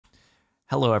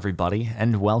Hello everybody,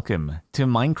 and welcome to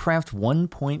Minecraft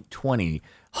 1.20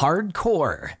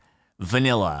 Hardcore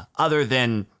Vanilla. Other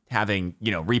than having,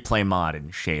 replay mod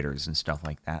and shaders and stuff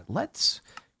like that, let's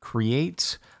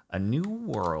create a new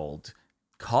world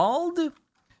called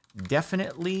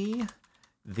definitely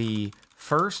the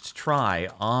first try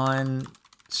on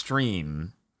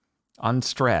stream, on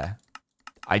Stre.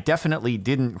 I definitely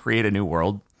didn't create a new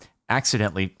world.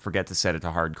 Accidentally forget to set it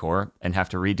to hardcore and have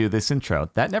to redo this intro.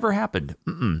 That never happened.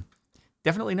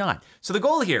 Definitely not. So the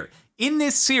goal here in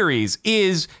this series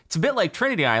is, it's a bit like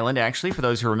Trinity Island, actually, for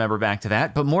those who remember back to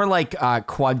that, but more like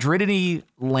Quadrinity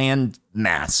land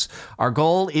mass. Our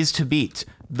goal is to beat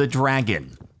the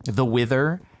Dragon, the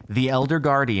Wither, the Elder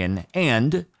Guardian,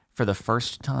 and, for the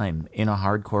first time in a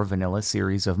hardcore vanilla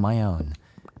series of my own,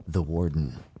 the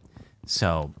Warden.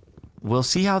 So we'll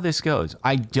see how this goes.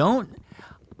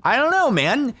 I don't know,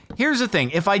 man. Here's the thing.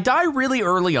 If I die really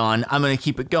early on, I'm going to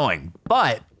keep it going.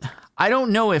 But I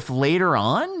don't know if later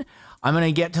on I'm going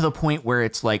to get to the point where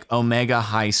it's like omega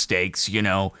high stakes,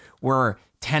 we're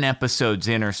 10 episodes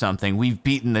in or something. We've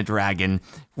beaten the Dragon.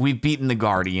 We've beaten the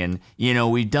Guardian.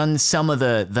 We've done some of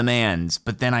the mans,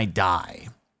 but then I die,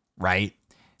 right?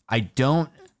 I don't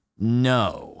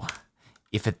know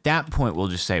if at that point we'll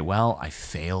just say, well, I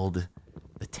failed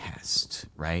the test,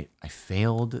 right? I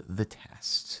failed the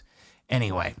test.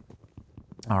 Anyway,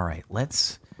 all right,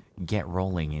 let's get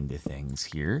rolling into things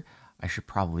here. I should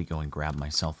probably go and grab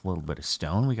myself a little bit of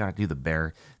stone. We got to do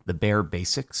the bare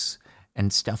basics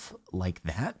and stuff like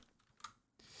that.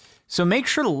 So make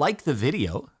sure to like the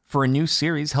video for a new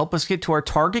series. Help us get to our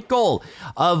target goal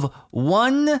of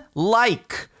 1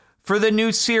 like for the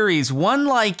new series. 1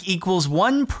 like equals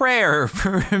 1 prayer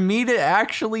for me to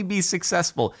actually be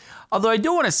successful. Although I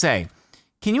do want to say,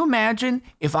 can you imagine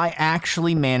if I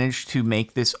actually managed to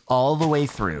make this all the way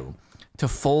through to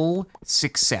full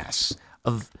success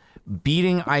of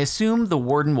beating? I assume the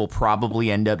Warden will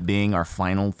probably end up being our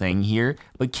final thing here,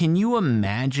 but can you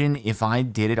imagine if I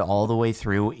did it all the way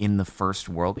through in the first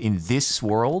world, in this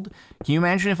world? Can you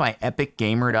imagine if I epic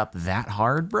gamered up that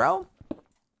hard, bro?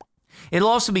 It'll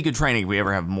also be good training if we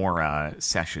ever have more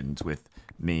sessions with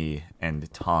me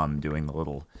and Tom doing the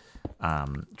little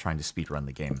trying to speedrun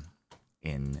the game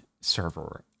in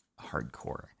server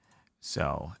hardcore.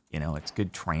 So, it's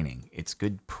good training. It's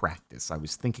good practice. I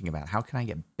was thinking about how can I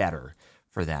get better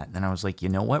for that? And then I was like, you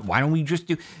know what? Why don't we just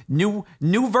do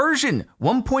new version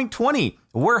 1.20?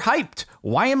 We're hyped.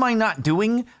 Why am I not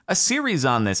doing a series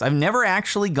on this? I've never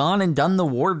actually gone and done the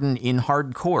Warden in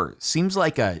hardcore. Seems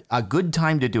like a good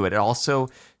time to do it. It also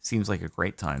seems like a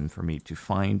great time for me to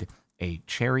find a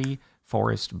cherry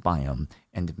forest biome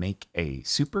and make a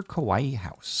super kawaii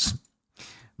house.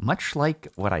 Much like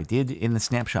what I did in the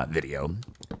snapshot video.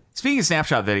 Speaking of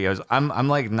snapshot videos, I'm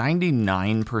like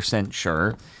 99%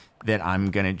 sure that I'm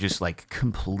gonna just like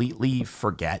completely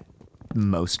forget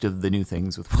most of the new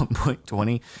things with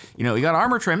 1.20. We got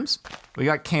armor trims, we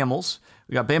got camels,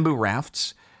 we got bamboo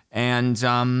rafts, and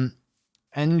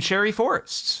cherry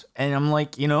forests. And I'm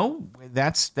like,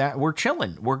 that's that. We're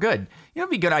chilling. We're good. It'd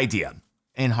be a good idea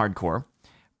in hardcore.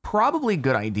 Probably a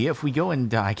good idea if we go and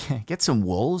get some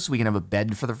wolves. We can have a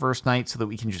bed for the first night so that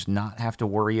we can just not have to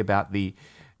worry about the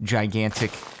gigantic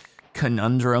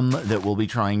conundrum that we'll be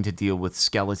trying to deal with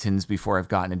skeletons before I've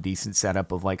gotten a decent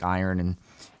setup of like iron and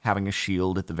having a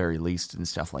shield at the very least and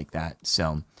stuff like that.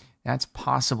 So that's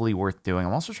possibly worth doing.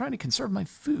 I'm also trying to conserve my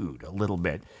food a little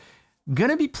bit.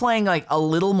 Gonna be playing like a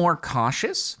little more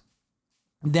cautious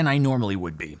than I normally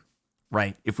would be,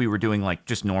 right? If we were doing like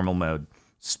just normal mode,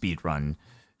 speed run,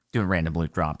 doing random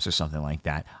loot drops or something like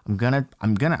that.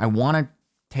 I want to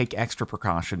take extra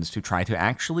precautions to try to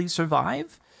actually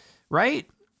survive, right?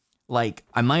 Like,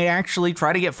 I might actually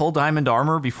try to get full diamond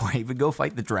armor before I even go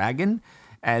fight the dragon,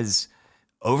 as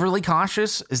overly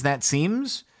cautious as that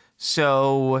seems.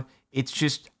 So it's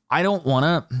just, I don't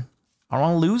want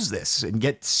to lose this and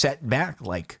get set back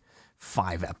like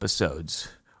 5 episodes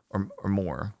or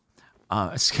more.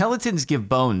 Skeletons give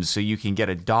bones so you can get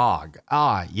a dog.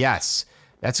 Ah, yes.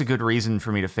 That's a good reason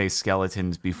for me to face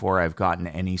skeletons before I've gotten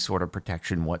any sort of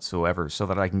protection whatsoever, so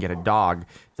that I can get a dog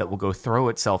that will go throw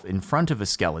itself in front of a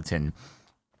skeleton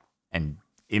and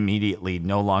immediately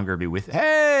no longer be with,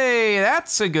 hey,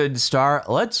 that's a good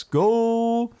start. Let's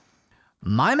go,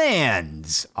 my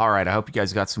mans. All right, I hope you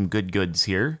guys got some good goods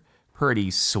here.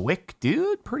 Pretty swick,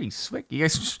 dude. Pretty swick. You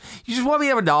guys you just want me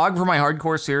to have a dog for my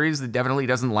hardcore series that definitely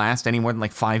doesn't last any more than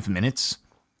like 5 minutes?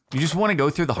 You just want to go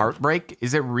through the heartbreak?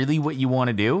 Is that really what you want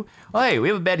to do? Well, hey, we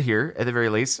have a bed here at the very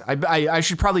least. I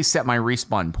should probably set my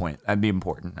respawn point. That'd be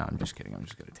important. No, I'm just kidding. I'm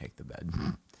just going to take the bed.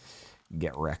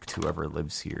 Get wrecked, whoever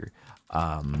lives here.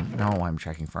 No, I'm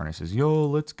checking furnaces. Yo,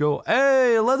 let's go.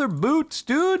 Hey, leather boots,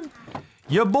 dude.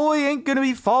 Your boy ain't gonna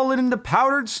be falling into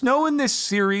powdered snow in this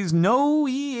series. No,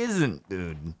 he isn't,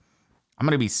 dude. I'm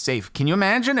gonna be safe. Can you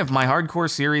imagine if my hardcore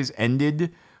series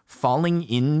ended falling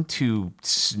into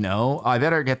snow? I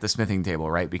better get the smithing table,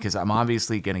 right? Because I'm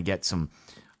obviously gonna get some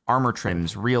armor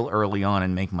trims real early on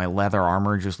and make my leather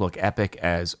armor just look epic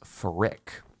as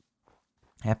frick.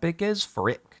 Epic as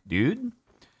frick, dude.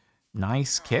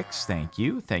 Nice kicks, thank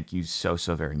you. Thank you so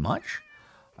very much.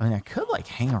 I mean, I could like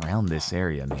hang around this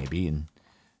area maybe and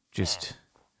just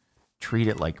treat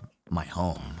it like my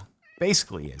home.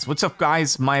 Basically is. What's up,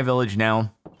 guys? My village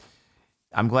now.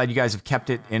 I'm glad you guys have kept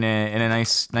it in a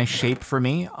nice shape for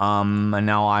me. And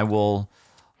now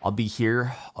I'll be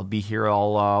here. I'll be here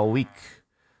all week.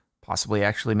 Possibly,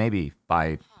 actually, maybe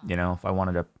by, you know, if I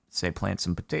wanted to say plant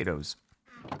some potatoes,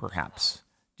 perhaps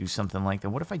do something like that.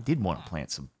 What if I did want to plant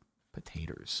some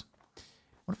potatoes?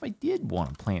 What if I did want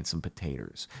to plant some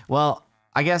potatoes? Well,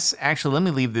 I guess actually let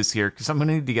me leave this here because I'm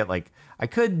gonna need to get like I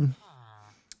could.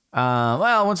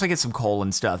 Well, once I get some coal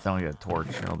and stuff, then I'll get a torch.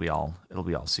 And it'll be all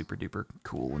super duper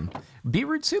cool. And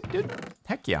beetroot soup, dude.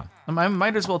 Heck yeah, I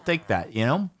might as well take that. You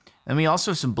know. And we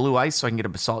also have some blue ice so I can get a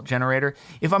basalt generator.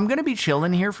 If I'm gonna be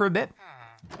chilling here for a bit,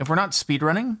 if we're not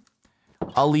speedrunning,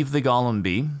 I'll leave the golem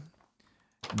be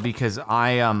because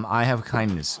I have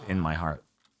kindness in my heart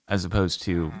as opposed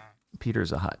to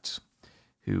Peter's a Hut,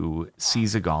 who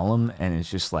sees a golem and is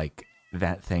just like,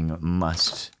 that thing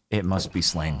must be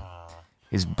slain.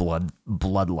 His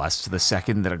bloodlust the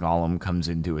second that a golem comes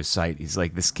into his sight. He's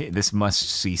like, this must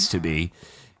cease to be.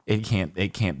 It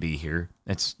can't be here.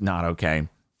 It's not okay.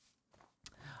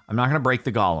 I'm not gonna break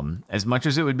the golem. As much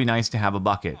as it would be nice to have a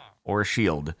bucket or a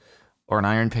shield or an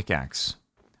iron pickaxe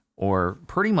or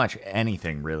pretty much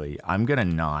anything really, I'm gonna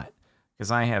not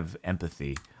because I have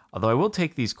empathy. Although I will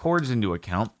take these cords into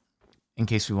account in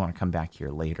case we want to come back here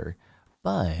later.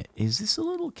 But is this a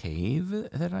little cave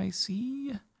that I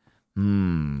see?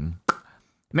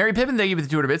 Mary Pippin, thank you for the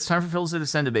 200 bits. Time for Philza to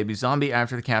send a baby zombie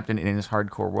after the captain in his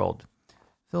hardcore world.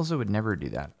 Philza would never do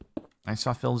that. I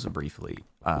saw Philza briefly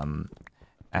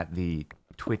at the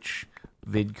Twitch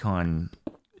VidCon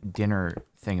dinner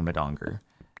thingamadonger.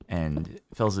 And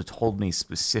Philza told me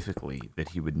specifically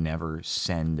that he would never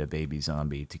send a baby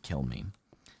zombie to kill me.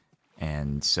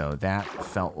 And so that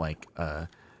felt like a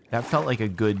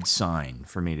good sign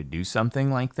for me to do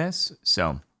something like this.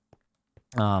 So,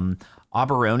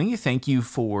 Aberoni, thank you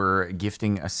for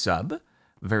gifting a sub.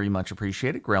 Very much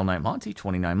appreciated. Grail Knight Monty,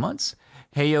 29 months.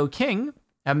 Heyo King,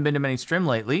 haven't been to many stream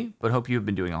lately, but hope you have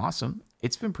been doing awesome.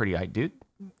 It's been pretty aight, dude.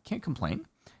 Can't complain.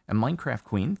 And Minecraft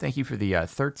Queen, thank you for the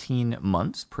 13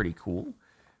 months. Pretty cool.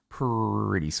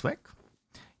 Pretty slick.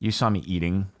 You saw me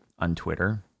eating on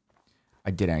Twitter.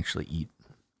 I did actually eat.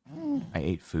 I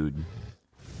ate food.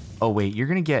 Oh, wait, you're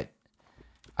going to get...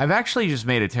 I've actually just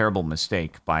made a terrible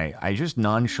mistake I just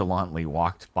nonchalantly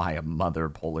walked by a mother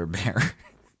polar bear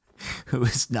who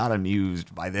is not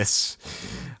amused by this.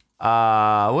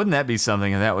 Wouldn't that be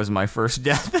something if that was my first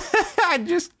death? I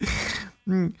just...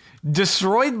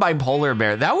 destroyed by polar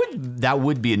bear. That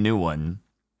would be a new one.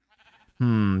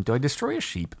 Do I destroy a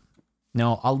sheep?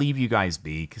 No, I'll leave you guys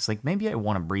be, because like maybe I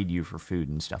want to breed you for food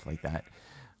and stuff like that.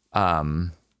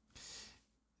 And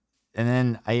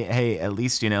then hey, at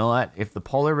least you know what? If the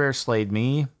polar bear slayed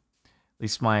me, at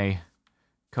least my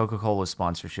Coca-Cola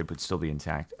sponsorship would still be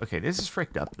intact. Okay, this is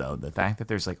fricked up though. The fact that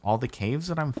there's like all the caves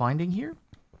that I'm finding here,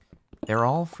 they're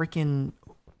all freaking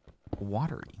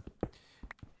watery,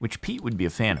 which Pete would be a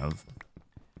fan of.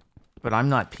 But I'm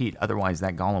not Pete, otherwise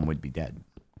that golem would be dead.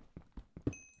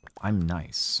 I'm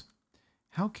nice.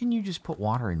 How can you just put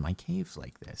water in my caves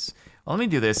like this? Well, let me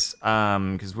do this,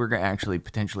 because we're actually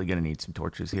potentially going to need some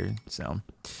torches here. So,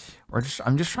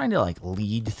 I'm just trying to like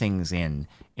lead things in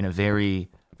a very,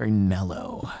 very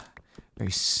mellow,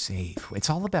 very safe. It's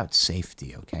all about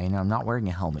safety, okay? Now, I'm not wearing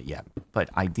a helmet yet, but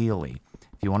ideally,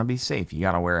 if you want to be safe, you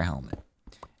got to wear a helmet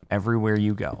everywhere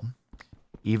you go.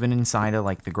 Even inside of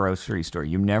like the grocery store,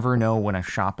 you never know when a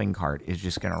shopping cart is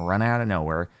just going to run out of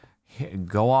nowhere,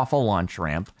 go off a launch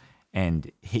ramp,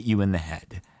 and hit you in the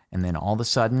head. And then all of a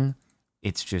sudden,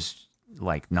 it's just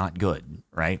like not good,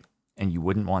 right? And you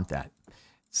wouldn't want that.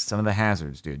 Some of the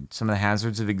hazards, dude. Some of the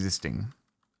hazards of existing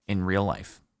in real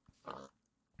life.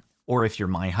 Or if you're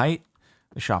my height,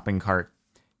 the shopping cart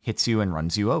hits you and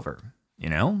runs you over. You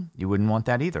know? You wouldn't want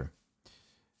that either.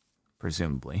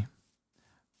 Presumably.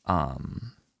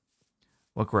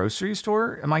 What grocery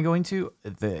store am I going to?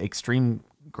 The Extreme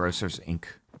Grocers Inc.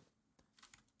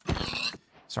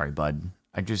 Sorry, bud.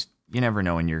 You never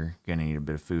know when you're going to need a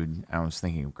bit of food. I was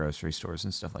thinking of grocery stores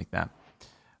and stuff like that.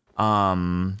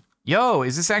 Yo,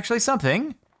 is this actually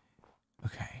something?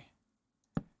 Okay.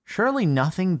 Surely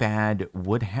nothing bad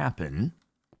would happen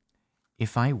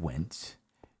if I went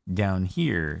down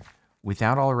here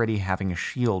without already having a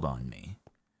shield on me.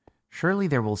 Surely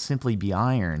there will simply be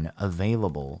iron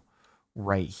available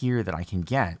right here that I can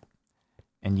get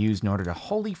and use in order to...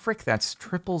 Holy frick, that's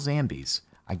triple zombies.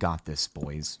 I got this,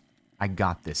 boys. I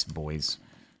got this, boys.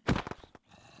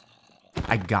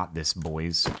 I got this,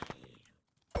 boys.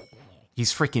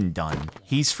 He's freaking done.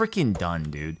 He's freaking done,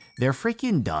 dude. They're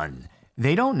freaking done.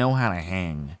 They don't know how to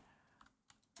hang.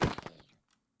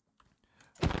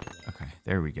 Okay,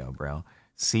 there we go, bro.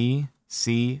 See?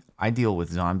 I deal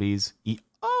with zombies.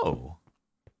 Oh.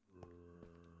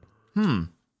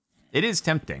 It is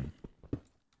tempting.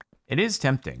 It is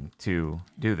tempting to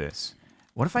do this.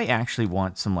 What if I actually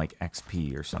want some, like,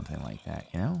 XP or something like that,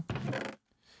 you know?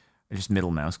 I just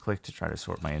middle mouse click to try to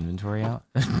sort my inventory out.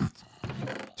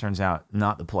 Turns out,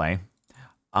 not the play.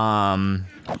 I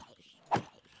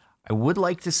would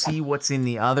like to see what's in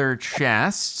the other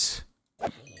chests. I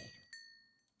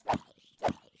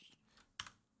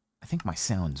think my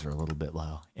sounds are a little bit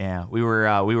low. Yeah, we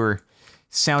were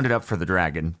sounded up for the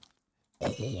dragon.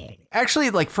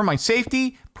 Actually, like, for my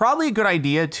safety, probably a good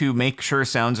idea to make sure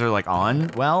sounds are, like,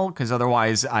 on well, because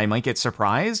otherwise I might get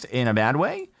surprised in a bad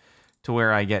way to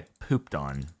where I get pooped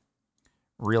on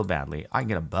real badly. I can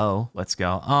get a bow. Let's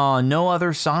go. Oh, no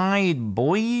other side,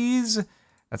 boys.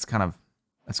 That's kind of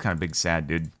big sad,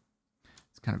 dude.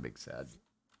 It's kind of big sad.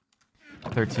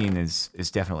 13 is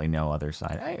definitely no other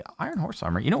side. Hey, iron horse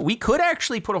armor. You know, we could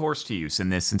actually put a horse to use in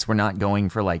this since we're not going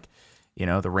for, like, you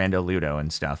know, the rando ludo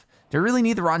and stuff. Do I really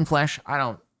need the rotten flesh? I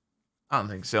don't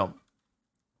think so.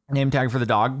 Name tag for the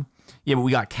dog. Yeah, but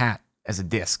we got cat as a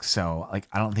disc, so like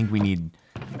I don't think we need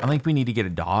to get a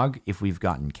dog if we've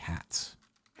gotten cats.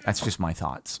 That's just my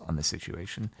thoughts on the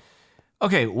situation.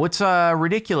 Okay, what's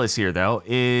ridiculous here though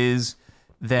is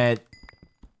that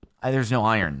there's no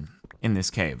iron in this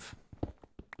cave.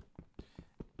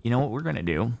 You know what we're gonna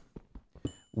do?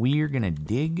 We're gonna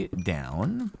dig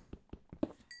down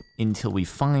until we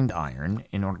find iron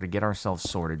in order to get ourselves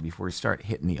sorted before we start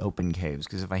hitting the open caves.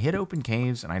 Because if I hit open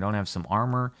caves and I don't have some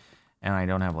armor and I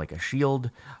don't have like a shield,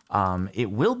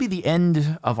 it will be the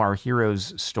end of our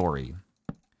hero's story.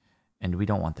 And we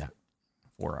don't want that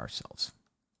for ourselves.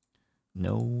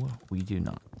 No, we do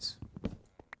not.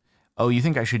 Oh, you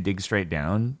think I should dig straight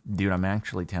down? Dude, I'm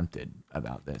actually tempted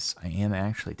about this. I am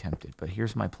actually tempted, but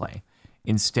here's my play.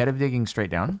 Instead of digging straight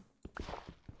down,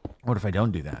 what if I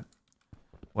don't do that?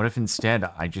 What if instead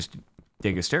I just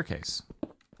dig a staircase?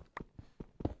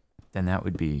 Then that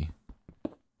would be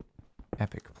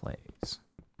epic plays.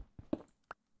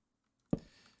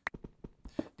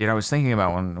 Dude, I was thinking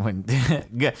about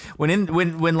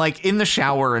when like in the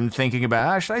shower and thinking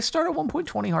about, should I start a 1.20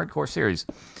 hardcore series?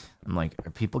 I'm like,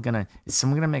 is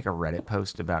someone gonna make a Reddit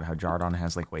post about how Jardon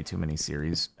has like way too many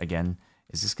series again?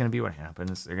 Is this gonna be what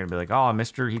happens? They're gonna be like, oh,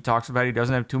 he talks about he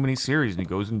doesn't have too many series, and he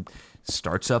goes and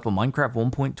starts up a Minecraft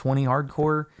 1.20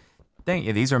 hardcore thing.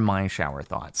 Yeah, these are my shower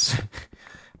thoughts.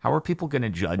 How are people gonna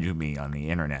judge me on the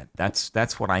internet?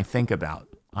 That's what I think about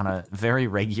on a very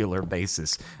regular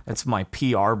basis. That's my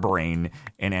PR brain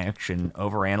in action,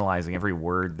 overanalyzing every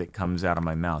word that comes out of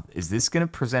my mouth. Is this gonna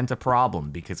present a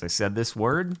problem because I said this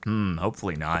word?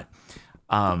 Hopefully not.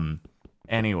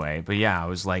 Anyway, but yeah, I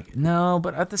was like, no,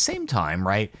 but at the same time,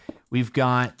 right? We've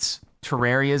got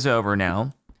Terraria's over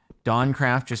now.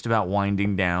 Dawncraft just about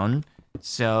winding down.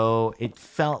 So it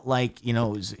felt like, you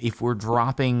know, if we're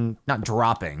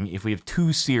if we have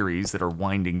 2 series that are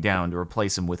winding down to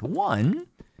replace them with 1,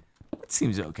 that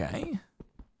seems okay.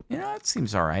 You know, it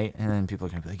seems all right. And then people are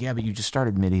going to be like, yeah, but you just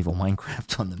started Medieval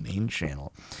Minecraft on the main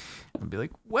channel. I'd be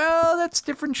like, well, that's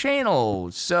different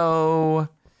channel. So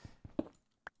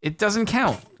it doesn't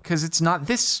count because it's not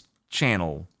this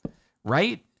channel,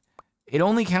 right? It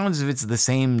only counts if it's the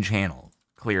same channel,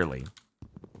 clearly.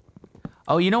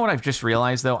 Oh, you know what I've just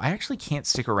realized, though? I actually can't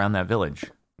stick around that village.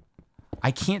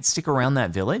 I can't stick around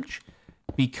that village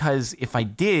because if I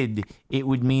did, it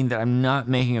would mean that I'm not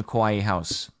making a kawaii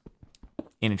house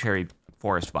in a cherry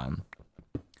forest biome.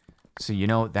 So, you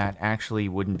know, that actually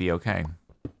wouldn't be okay.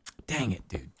 Dang it,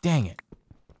 dude. Dang it.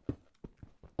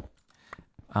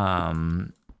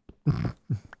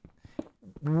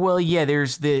 Well, yeah,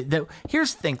 there's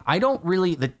here's the thing. I don't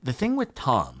really, the thing with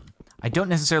Tom, I don't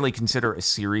necessarily consider a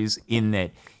series in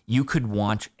that you could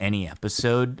watch any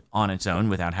episode on its own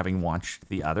without having watched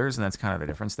the others, and that's kind of the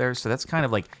difference there. So that's kind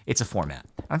of like, it's a format.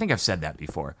 I think I've said that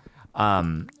before.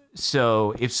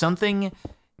 So if something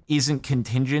isn't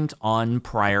contingent on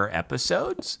prior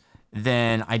episodes,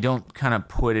 then I don't kind of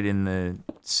put it in the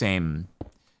same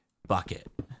bucket,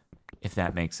 if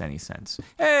that makes any sense.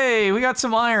 Hey, we got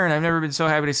some iron. I've never been so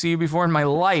happy to see you before in my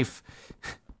life.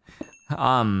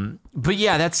 But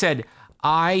yeah, that said,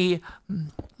 a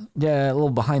little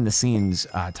behind the scenes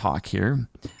talk here.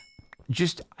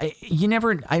 Just, I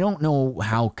don't know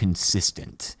how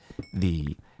consistent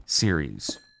the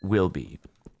series will be.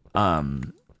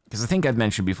 Because I think I've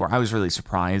mentioned before, I was really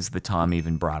surprised that Tom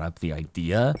even brought up the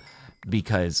idea,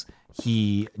 because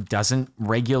he doesn't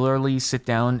regularly sit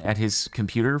down at his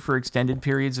computer for extended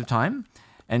periods of time.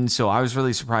 And so I was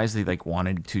really surprised that he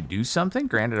wanted to do something.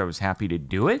 Granted, I was happy to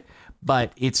do it,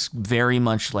 but it's very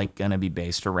much going to be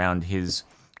based around his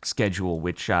schedule,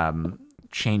 which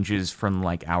changes from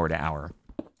hour to hour.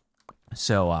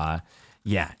 So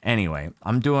yeah, anyway,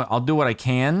 I'll do what I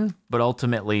can, but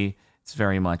ultimately it's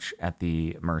very much at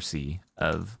the mercy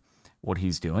of what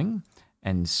he's doing.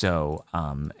 And so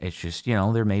it's just,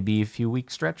 there may be a few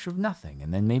week stretch of nothing,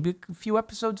 and then maybe a few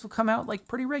episodes will come out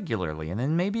pretty regularly, and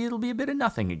then maybe it'll be a bit of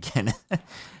nothing again.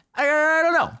 I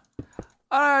don't know.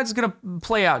 It's going to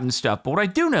play out and stuff. But what I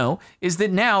do know is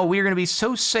that now we're going to be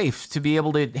so safe to be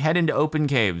able to head into open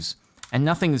caves, and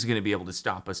nothing is going to be able to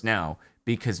stop us now,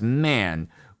 because, man,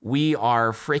 we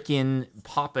are freaking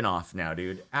popping off now,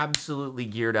 dude. Absolutely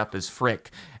geared up as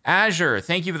frick. Azure,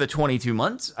 thank you for the 22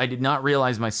 months. I did not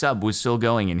realize my sub was still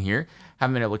going in here.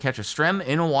 Haven't been able to catch a strem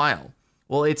in a while.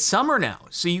 Well, it's summer now,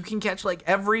 so you can catch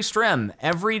every strem,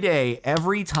 every day,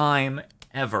 every time,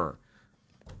 ever.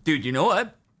 Dude, you know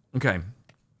what? Okay.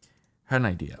 Had an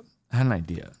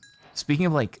idea. Speaking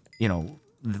of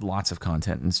lots of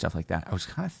content and stuff like that, I was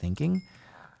kind of thinking,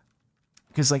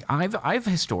 because I've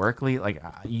historically,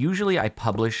 usually I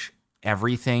publish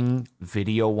everything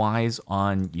video wise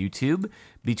on YouTube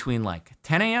between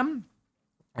 10 a.m.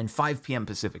 and 5 p.m.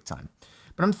 Pacific time.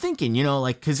 But I'm thinking,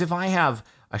 because if I have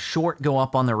a short go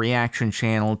up on the reaction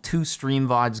channel, 2 stream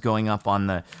VODs going up on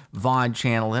the VOD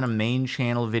channel, then a main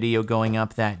channel video going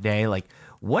up that day,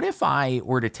 what if I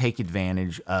were to take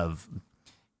advantage of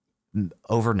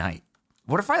overnight?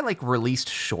 What if I released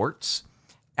shorts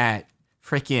at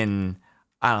freaking,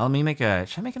 I don't know,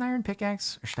 should I make an iron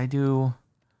pickaxe? Or should I do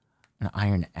an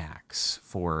iron axe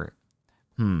for,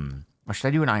 or should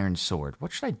I do an iron sword?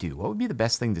 What should I do? What would be the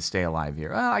best thing to stay alive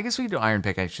here? I guess we could do iron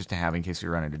pickaxe just to have in case we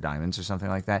run into diamonds or something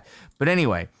like that. But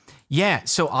anyway, yeah,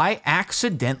 so I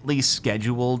accidentally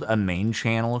scheduled a main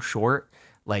channel short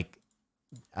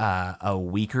a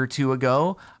week or two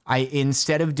ago.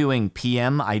 Instead of doing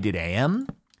PM, I did AM.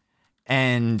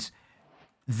 And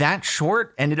that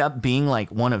short ended up being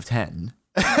 1 of 10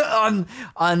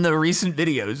 on the recent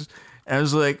videos. And I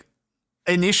was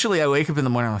initially I wake up in the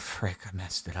morning, I'm frick, I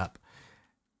messed it up.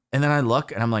 And then I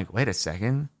look and I'm wait a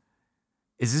second.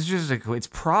 Is this just it's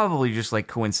probably just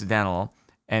coincidental.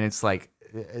 And it's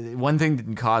one thing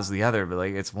didn't cause the other, but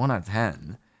it's 1 out of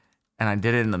 10. And I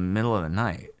did it in the middle of the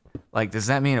night. Does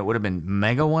that mean it would have been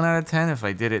mega 1 out of 10 if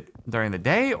I did it during the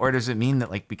day? Or does it mean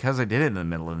that because I did it in the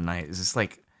middle of the night, is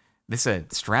this a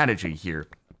strategy here?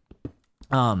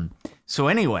 So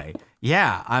anyway,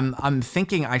 yeah, I'm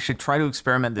thinking I should try to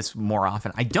experiment this more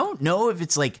often. I don't know if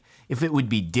it's if it would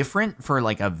be different for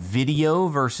a video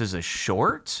versus a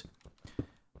short,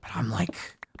 but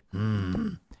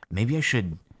I'm maybe I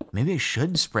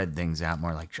should spread things out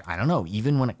more. I don't know,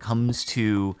 even when it comes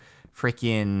to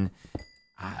freaking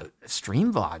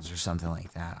stream VODs or something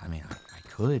like that. I mean, I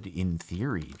could, in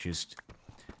theory, just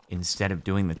instead of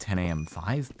doing the 10 a.m.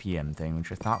 5 p.m. thing,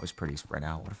 which I thought was pretty spread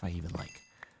out, what if I even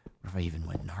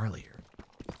went gnarlier?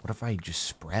 What if I just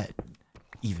spread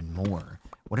even more?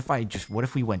 What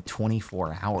if we went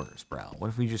 24 hours, bro? What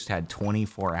if we just had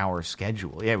 24-hour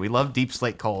schedule? Yeah, we love Deep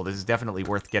Slate Coal. This is definitely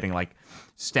worth getting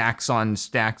stacks on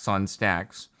stacks on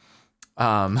stacks.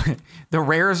 The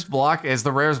rarest block is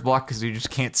the rarest block because you just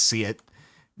can't see it.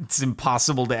 It's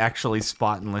impossible to actually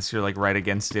spot unless you're right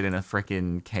against it in a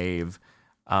freaking cave.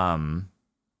 Yeah,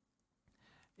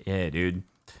 dude.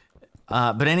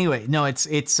 But anyway, no, it's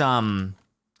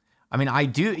I mean,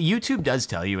 YouTube does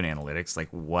tell you in analytics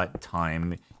what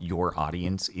time your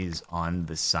audience is on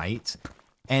the site.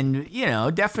 And,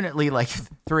 definitely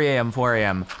 3 a.m., 4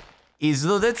 a.m.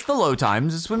 that's the low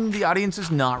times. It's when the audience is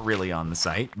not really on the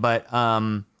site. But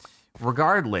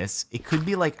regardless, it could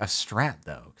be a strat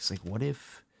though. Cause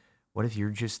what if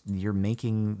you're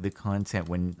making the content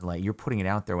when you're putting it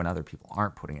out there when other people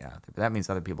aren't putting it out there? But that means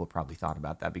other people probably thought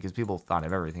about that, because people thought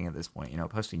of everything at this point.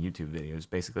 Posting YouTube videos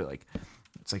basically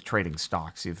it's like trading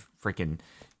stocks. You've freaking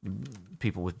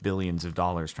people with billions of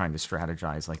dollars trying to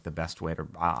strategize the best way to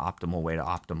optimal way to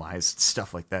optimize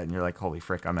stuff like that, and you're holy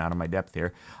frick, I'm out of my depth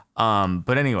here.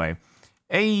 But anyway,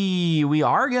 Hey, we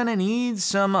are gonna need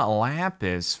some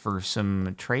lapis for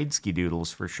some trade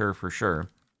ski-doodles for sure, for sure.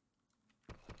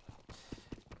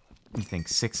 You think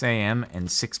 6 a.m.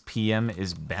 and 6 p.m.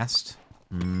 is best?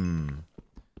 The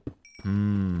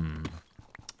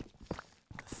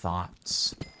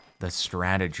thoughts, the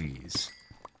strategies,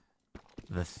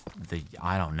 the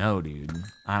I don't know, dude.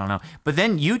 I don't know. But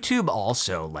then YouTube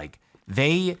also, like,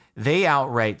 they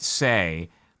outright say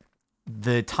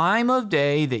the time of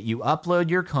day that you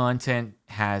upload your content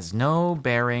has no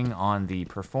bearing on the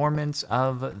performance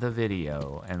of the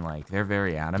video. And, like, they're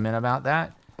very adamant about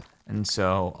that. And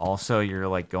so, also, you're,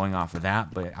 like, going off of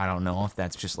that. But I don't know if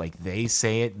that's just, like, they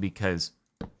say it because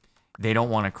they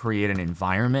don't want to create an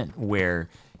environment where,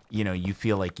 you know, you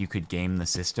feel like you could game the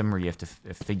system or you have to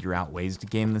figure out ways to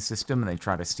game the system. And they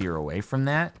try to steer away from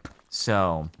that.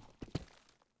 So,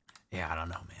 yeah, I don't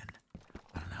know, man.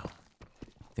 I don't know.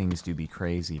 Things do be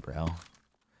crazy, bro.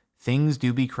 Things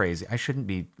do be crazy. I shouldn't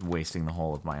be wasting the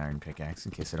whole of my iron pickaxe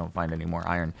in case I don't find any more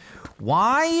iron.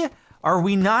 Why are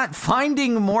we not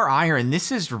finding more iron?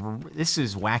 This is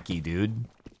wacky, dude.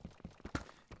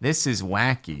 This is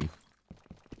wacky.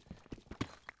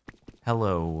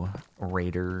 Hello,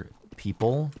 Raider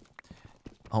people.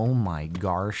 Oh my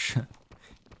gosh.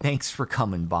 Thanks for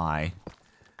coming by.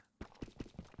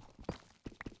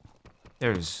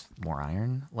 There's more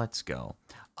iron. Let's go.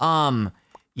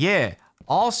 Yeah.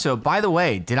 Also, by the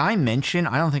way, did I mention,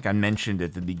 I don't think I mentioned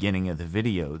at the beginning of the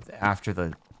video, after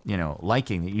the, you know,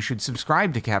 liking, that you should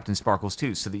subscribe to Captain Sparkles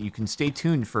too, so that you can stay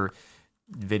tuned for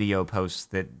video posts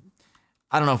that,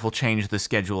 I don't know if we'll change the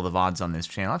schedule of the VODs on this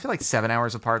channel. I feel like 7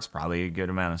 hours apart is probably a good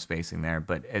amount of spacing there,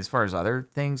 but as far as other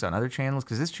things on other channels,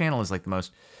 because this channel is like the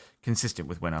most consistent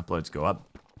with when uploads go up.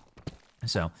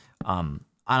 So,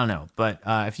 I don't know, but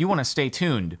if you want to stay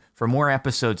tuned for more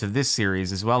episodes of this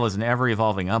series, as well as an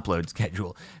ever-evolving upload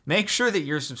schedule, make sure that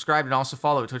you're subscribed and also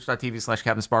follow at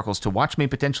twitch.tv/CaptainSparkles to watch me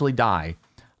potentially die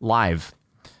live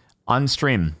on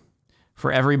stream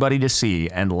for everybody to see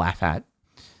and laugh at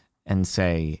and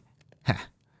say, ha,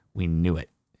 we knew it.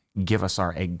 Give us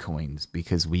our egg coins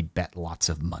because we bet lots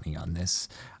of money on this.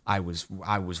 I was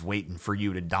waiting for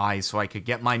you to die so I could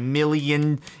get my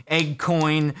 1,000,000 egg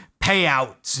coin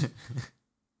payout.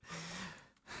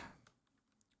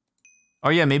 Oh,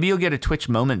 yeah, maybe you'll get a Twitch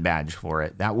moment badge for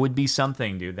it. That would be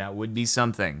something, dude. That would be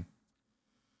something.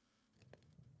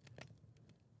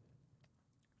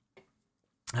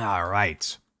 All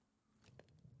right.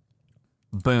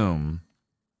 Boom.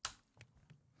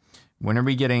 When are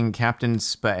we getting Captain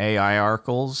AI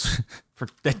articles for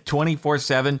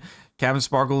 24/7 Captain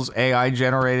Sparkles AI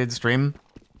generated stream?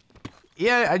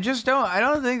 Yeah, I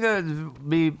don't think that would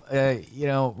be, you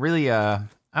know, really, I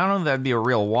don't know if that'd be a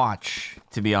real watch,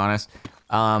 to be honest.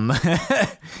 I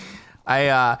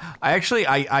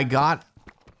got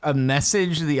a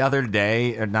message the other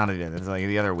day, or not a day, it's like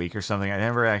the other week or something. I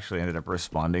never actually ended up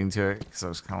responding to it because I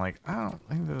was kind of like, I don't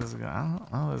know this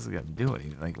is gonna do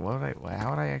anything. Like, how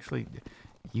would I actually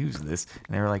use this?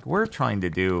 And they were like, we're trying to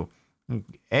do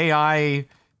AI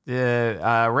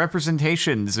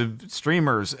representations of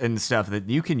streamers and stuff that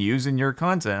you can use in your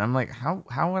content. I'm like,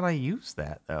 how would I use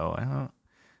that though? I don't,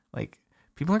 like,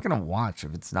 people aren't gonna watch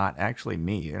if it's not actually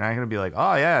me. They're not gonna be like,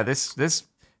 oh yeah, this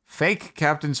fake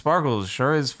Captain Sparkles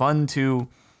sure is fun to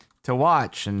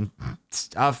watch and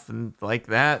stuff and like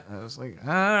that. I was like,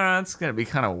 it's gonna be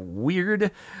kind of weird.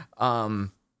 So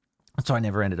I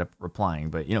never ended up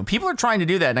replying. But you know, people are trying to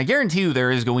do that, and I guarantee you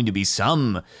there is going to be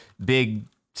some big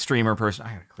streamer person.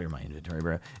 I gotta clear my inventory,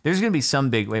 bro. There's gonna be some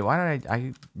big. Wait, why did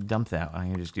I dump that? I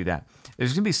can just do that.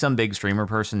 There's gonna be some big streamer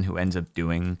person who ends up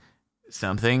doing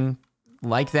something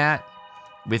like that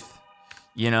with,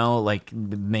 you know, like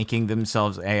making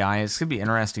themselves AI. It's gonna be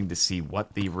interesting to see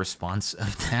what the response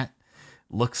of that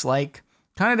looks like.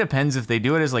 Kind of depends if they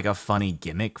do it as like a funny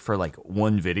gimmick for like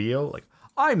one video, like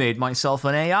I made myself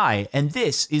an AI and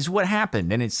this is what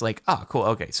happened, and it's like, oh cool,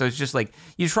 okay. So it's just like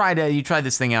you try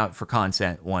this thing out for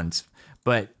content once,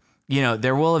 but you know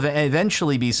there will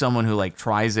eventually be someone who like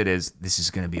tries it as this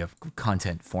is gonna be a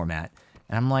content format.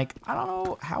 And I'm like, I don't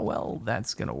know how well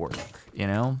that's going to work, you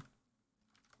know?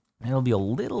 It'll be a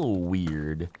little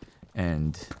weird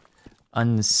and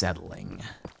unsettling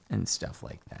and stuff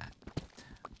like that.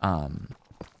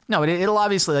 No, it'll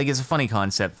obviously, like, it's a funny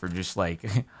concept for just, like,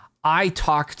 I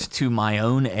talked to my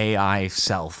own AI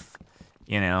self,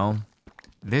 you know?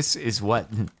 This is what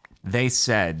they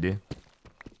said.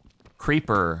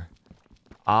 Creeper.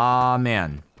 Ah,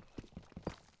 man.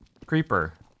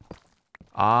 Creeper.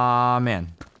 Ah,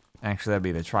 man. Actually, that'd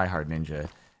be the Tryhard Ninja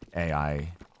AI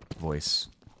voice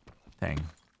thing.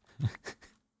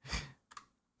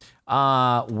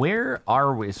 Where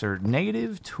are we, sir?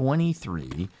 Negative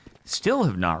 23. Still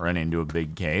have not run into a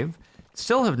big cave.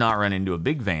 Still have not run into a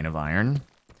big vein of iron.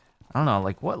 I don't know,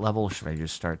 like, what level should I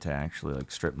just start to actually,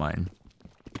 like, strip mine?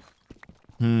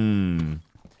 I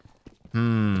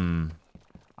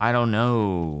don't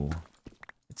know.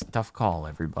 It's a tough call,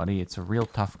 everybody. It's a real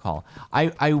tough call.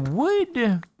 I would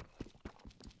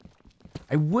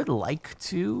like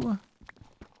to,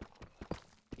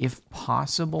 if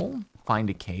possible, find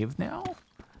a cave now,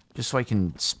 just so I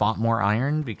can spot more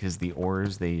iron, because the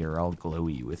ores, they are all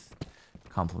glowy with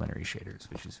complementary shaders,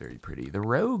 which is very pretty. The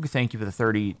Rogue, thank you for the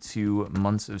 32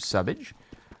 months of subbage.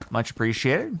 Much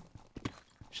appreciated.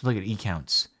 Should look at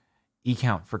E-counts.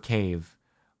 E-count for cave.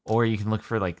 Or you can look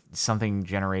for, like, something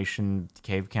generation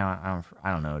cave count.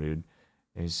 I don't know, dude.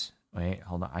 There's, wait,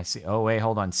 hold on. I see, oh, wait,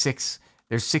 hold on.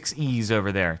 There's 6 E's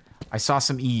over there. I saw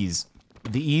some E's.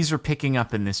 The E's are picking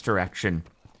up in this direction.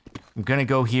 I'm gonna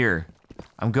go here.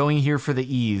 I'm going here for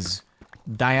the E's.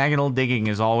 Diagonal digging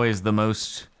is always the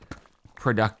most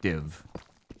productive.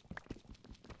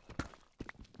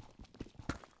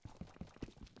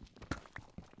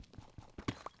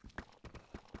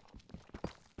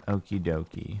 Okie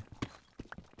dokie.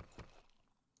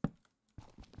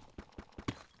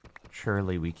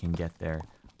 Surely we can get there.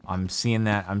 I'm seeing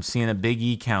that. I'm seeing a big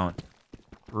E count.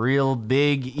 Real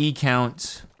big E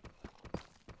count.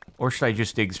 Or should I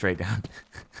just dig straight down?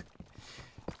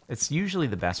 It's usually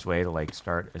the best way to, like,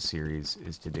 start a series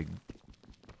is to dig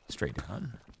straight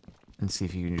down and see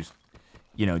if you can just,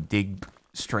 you know, dig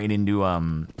straight into a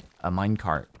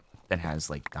minecart that has,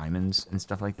 like, diamonds and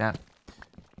stuff like that.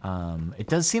 It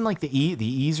does seem like the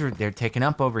E's they're ticking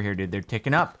up over here, dude. They're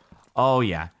ticking up. Oh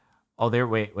yeah. Oh,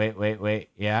 wait.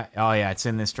 Yeah. Oh yeah, it's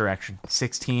in this direction.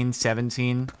 16,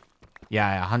 17.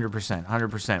 Yeah, 100%.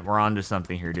 100%. We're on to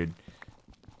something here, dude.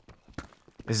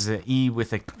 This is an E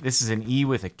with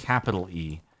a capital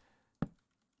E.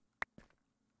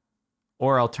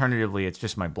 Or alternatively, it's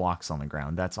just my blocks on the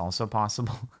ground. That's also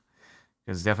possible.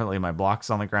 Because definitely my blocks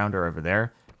on the ground are over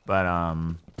there. But,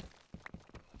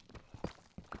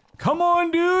 come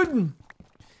on, dude!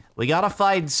 We gotta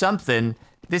find something.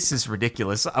 This is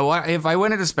ridiculous. If I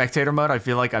went into spectator mode, I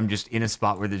feel like I'm just in a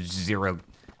spot where there's 0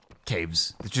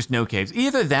 caves. There's just no caves.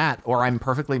 Either that, or I'm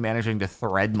perfectly managing to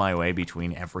thread my way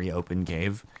between every open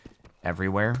cave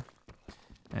everywhere.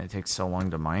 And it takes so long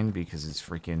to mine because it's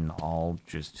freaking all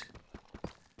just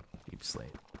deep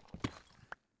slate.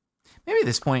 Maybe at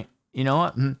this point, you know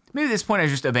what? Maybe at this point I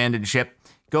just abandon ship,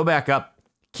 go back up,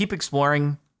 keep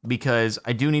exploring, because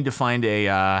I do need to find a,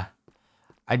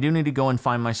 I do need to go and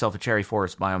find myself a cherry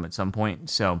forest biome at some point.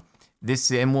 So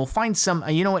and we'll find some,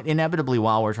 you know what, inevitably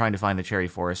while we're trying to find the cherry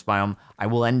forest biome, I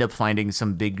will end up finding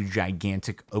some big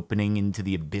gigantic opening into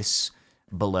the abyss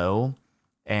below.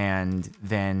 And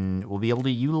then we'll be able to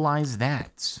utilize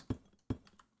that.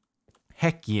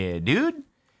 Heck yeah, dude.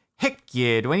 Heck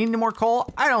yeah. Do I need any more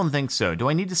coal? I don't think so. Do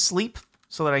I need to sleep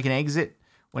so that I can exit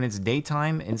when it's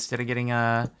daytime instead of getting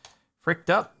fricked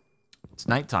up? It's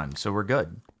nighttime, so we're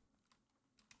good.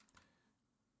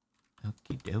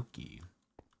 Okie dokie.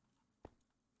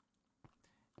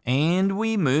 And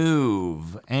we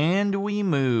move. And we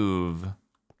move.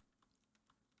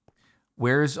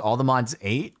 Where's all the mods?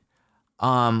 8?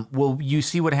 Well, you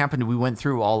see what happened. We went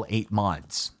through all 8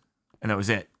 mods. And that was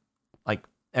it. Like,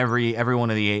 every one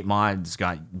of the 8 mods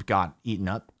got eaten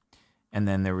up. And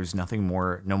then there was nothing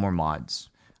more, no more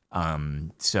mods.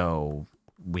 So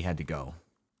we had to go.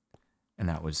 And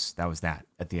that was that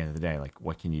at the end of the day. Like,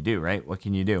 what can you do, right? What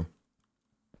can you do?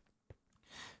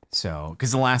 So,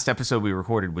 because the last episode we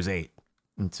recorded was 8.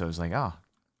 And so it was like, oh,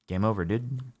 game over,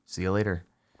 dude. See you later.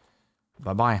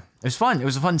 Bye-bye. It was fun. It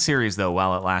was a fun series, though,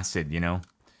 while it lasted, you know?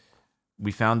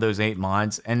 We found those 8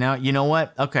 mods. And now, you know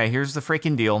what? Okay, here's the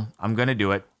freaking deal. I'm going to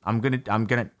do it. I'm going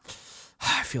to...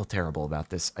 I feel terrible about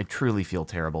this. I truly feel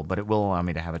terrible, but it will allow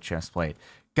me to have a chest plate.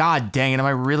 God dang it. Am I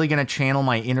really going to channel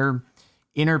my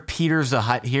inner Peter the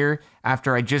Hutt here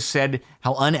after I just said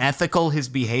how unethical his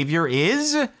behavior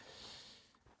is?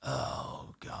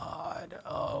 Oh, God.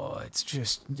 Oh, it's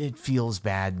just, it feels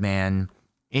bad, man.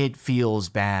 It feels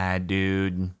bad,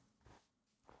 dude.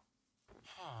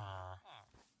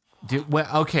 Well,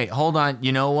 okay, hold on.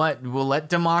 You know what? We'll let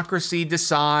democracy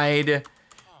decide.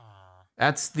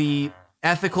 That's the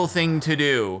ethical thing to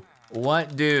do.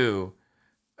 What do?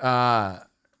 To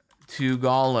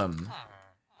Gollum.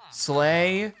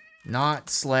 Slay,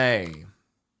 not slay.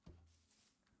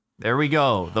 There we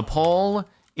go. The poll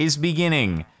is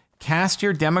beginning. Cast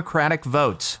your democratic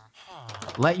vote.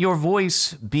 Let your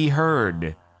voice be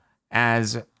heard.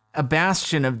 As a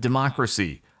bastion of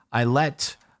democracy, I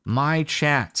let my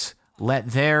chat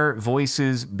Let their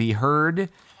voices be heard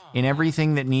in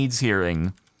everything that needs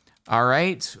hearing. All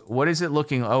right, what is it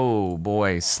looking? Oh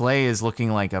boy, Slay is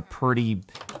looking like a pretty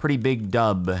big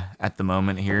dub at the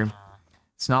moment here.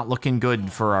 It's not looking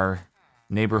good for our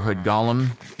neighborhood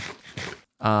golem.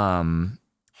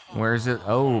 Where is it?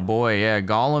 Oh boy, yeah,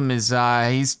 golem is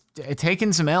he's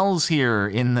taking some L's here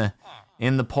in the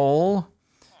poll.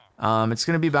 It's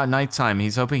gonna be about nighttime.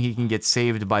 He's hoping he can get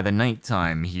saved by the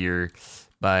nighttime here,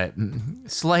 but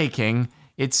Slay King.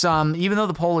 It's even though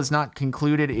the poll is not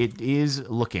concluded, it is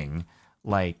looking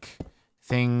like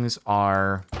things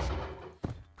are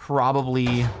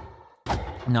probably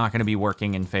not going to be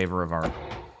working in favor of our...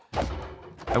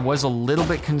 I was a little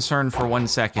bit concerned for 1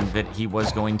 second that he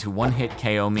was going to one-hit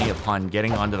KO me upon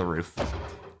getting onto the roof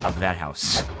of that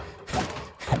house.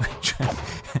 Which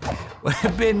would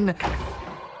have been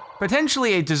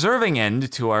potentially a deserving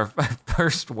end to our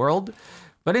first world.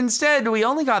 But instead, we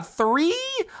only got 3?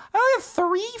 I only have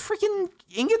 3 freaking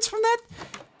ingots from that?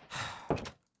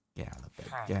 Yeah, the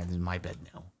bed. Yeah, this is my bed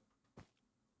now.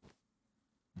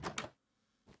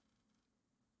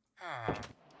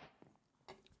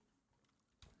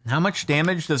 How much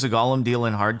damage does a golem deal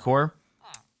in hardcore?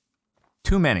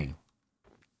 Too many.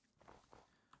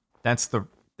 That's the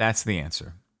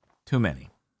answer. Too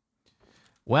many.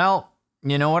 Well,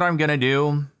 you know what I'm gonna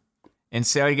do?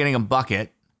 Instead of getting a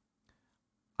bucket,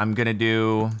 I'm gonna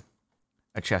do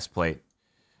a chest plate.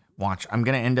 Watch, I'm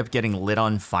gonna end up getting lit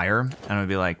on fire, and I'm gonna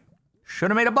be like,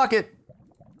 should have made a bucket.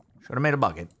 Should have made a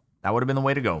bucket. That would have been the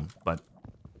way to go, but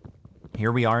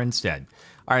here we are instead.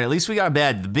 All right, at least we got a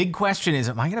bed. The big question is,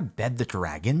 am I gonna bed the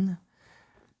dragon?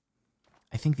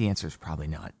 I think the answer is probably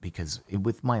not, because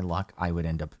with my luck, I would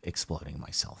end up exploding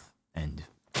myself, and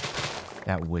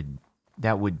that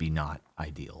would be not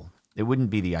ideal. It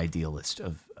wouldn't be the idealist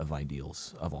of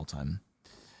ideals of all time.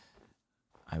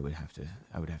 I would have to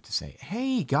say,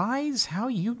 hey guys, how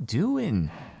you doing?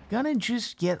 Gonna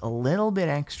just get a little bit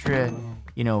extra,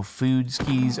 you know, food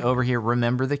skis over here.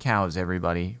 Remember the cows,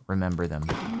 everybody. Remember them.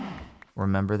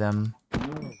 Remember them,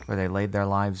 for they laid their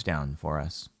lives down for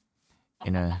us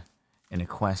in a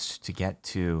quest to get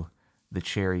to the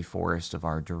cherry forest of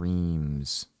our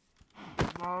dreams.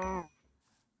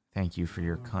 Thank you for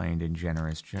your kind and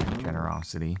generous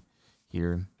generosity.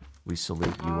 Here, we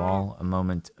salute you all. A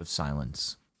moment of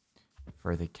silence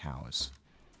for the cows.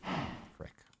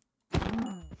 Frick.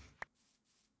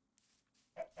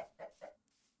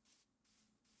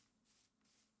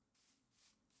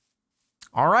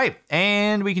 All right,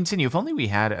 and we continue. If only we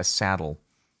had a saddle,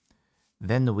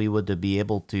 then we would be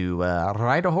able to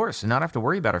ride a horse and not have to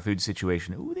worry about our food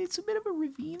situation. Ooh, it's a bit of a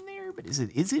ravine there, but is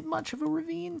it much of a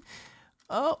ravine?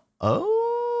 Oh,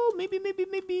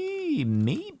 maybe.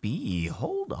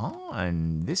 Hold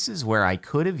on. This is where I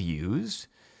could have used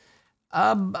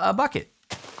a bucket.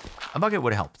 A bucket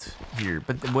would have helped here.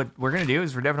 But what we're going to do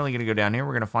is we're definitely going to go down here.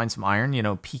 We're going to find some iron, you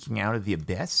know, peeking out of the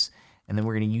abyss. And then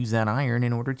we're going to use that iron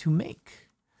in order to make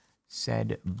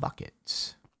said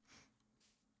buckets.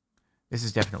 This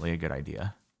is definitely a good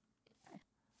idea.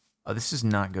 Oh, this does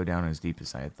not go down as deep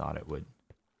as I had thought it would.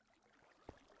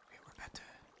 Okay, we're about to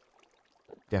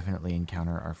definitely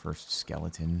encounter our first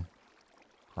skeleton.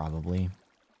 Probably.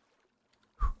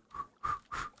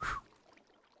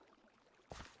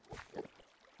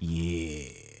 Yeah.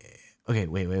 Okay,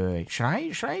 wait. Should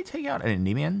I take out an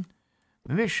indie man?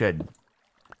 Maybe I should.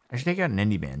 I should take out an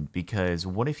indie man, because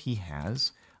what if he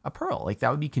has a pearl? Like,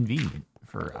 that would be convenient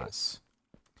for us.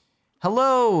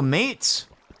 Hello, mates.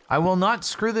 I will not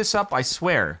screw this up, I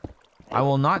swear. I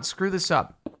will not screw this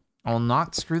up. I will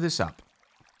not screw this up.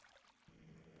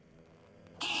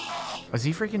 Was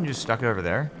he freaking just stuck over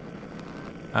there?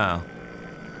 Oh.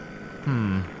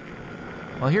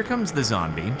 Well, here comes the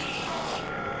zombie.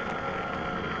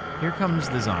 Here comes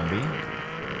the zombie.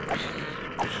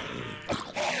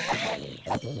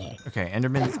 Okay,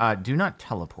 Enderman, do not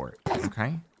teleport,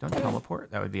 okay? Don't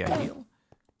teleport, that would be ideal.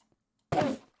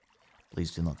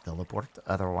 Please do not teleport,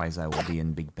 otherwise I will be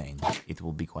in big pain. It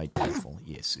will be quite painful,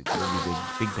 yes, it will be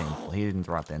big painful. He didn't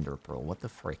drop Ender Pearl, what the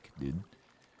frick, dude?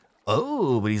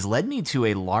 Oh, but he's led me to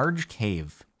a large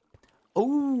cave.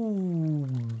 Oh,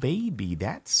 baby,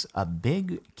 that's a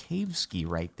big cave ski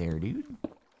right there, dude.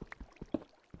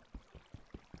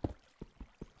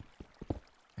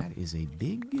 That is a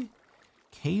big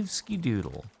cave ski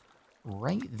doodle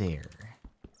right there.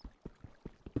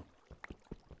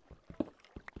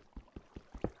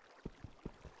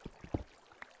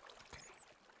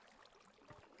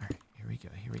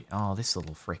 Oh, this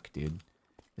little frick, dude.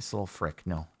 This little frick.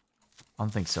 No. I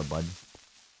don't think so, bud.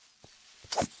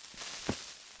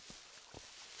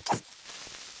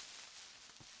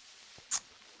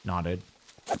 Nah, dude.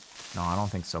 No, I don't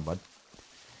think so, bud.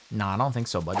 No, I don't think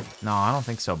so, bud. No, I don't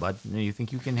think so, bud. You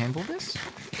think you can handle this?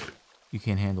 You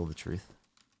can't handle the truth.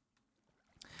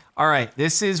 All right,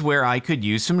 this is where I could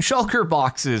use some shulker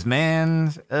boxes,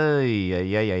 man.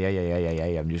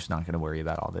 Yeah. I'm just not going to worry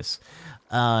about all this.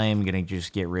 I'm going to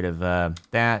just get rid of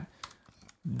that.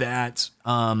 I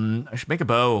should make a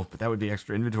bow, but that would be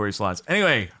extra inventory slots.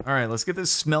 Anyway, all right, let's get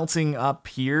this smelting up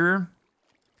here.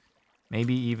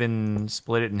 Maybe even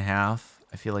split it in half.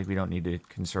 I feel like we don't need to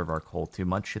conserve our coal too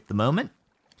much at the moment.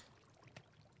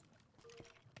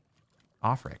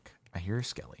 Offric, I hear a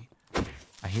skelly.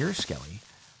 I hear a skelly.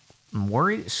 I'm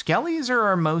worried. Skellies are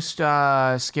our most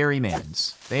scary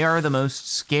mans. They are the most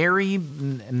scary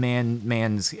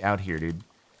mans out here, dude.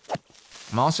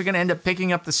 I'm also going to end up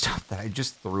picking up the stuff that I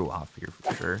just threw off here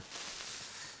for sure.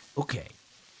 Okay.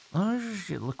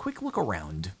 Quick look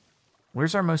around.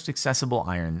 Where's our most accessible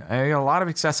iron? I got a lot of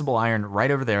accessible iron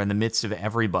right over there in the midst of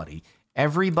everybody.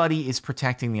 Everybody is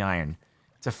protecting the iron.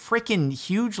 It's a freaking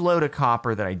huge load of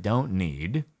copper that I don't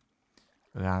need.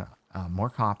 We got more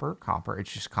copper.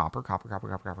 It's just copper,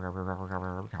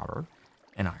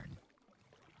 and iron.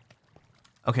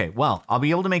 Okay, well, I'll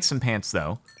be able to make some pants,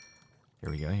 though. Here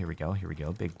we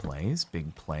go. Big plays,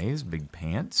 big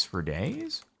pants for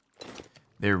days.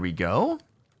 There we go.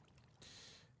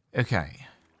 Okay.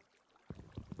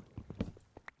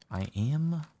 I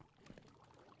am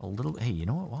a little... Hey, you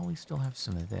know what? While we still have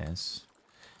some of this,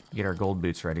 get our gold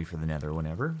boots ready for the nether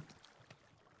whenever.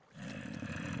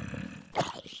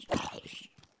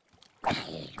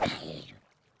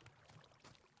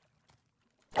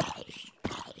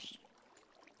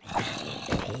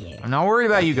 I'm not worried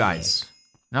about you guys.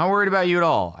 Not worried about you at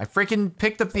all. I freaking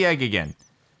picked up the egg again.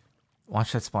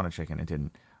 Watch that spawn a chicken. It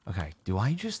didn't. Okay, do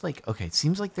I just like... Okay, it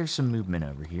seems like there's some movement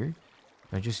over here.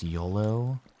 Do I just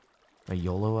YOLO? Do I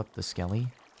YOLO up the skelly?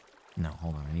 No,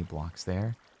 hold on. I need blocks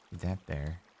there. Need that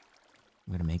there.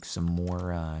 I'm going to make some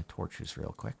more torches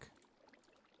real quick.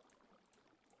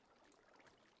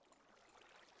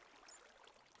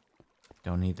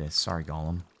 Don't need this. Sorry,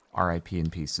 Golem. RIP in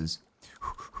pieces.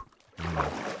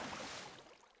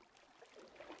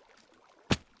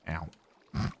 Ow.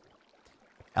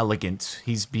 Elegant.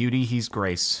 He's beauty, he's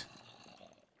grace.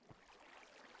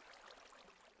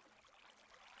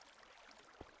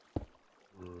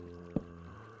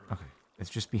 Okay, it's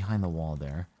just behind the wall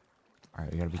there.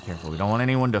 Alright, we gotta be careful. We don't want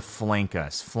anyone to flank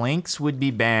us. Flanks would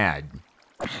be bad.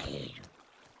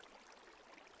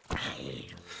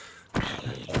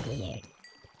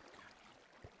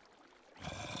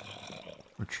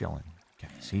 We're chilling.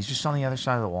 Okay, so he's just on the other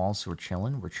side of the wall, so we're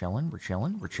chilling.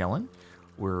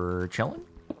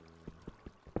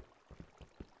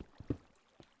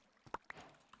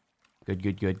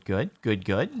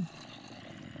 Good.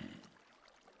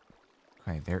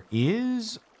 Okay, there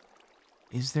is...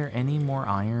 Is there any more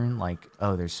iron? Like,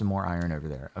 oh, there's some more iron over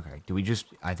there. Okay, do we just...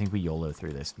 I think we YOLO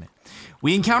through this.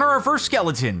 We encounter our first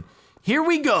skeleton. Here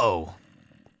we go.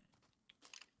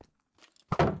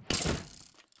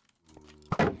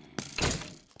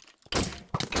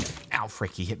 Ow,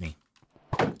 frick, he hit me.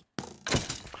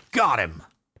 Got him.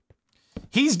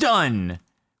 He's done.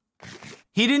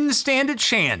 He didn't stand a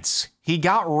chance. He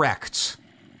got wrecked.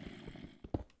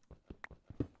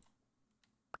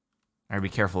 I gotta be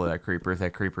careful of that creeper. If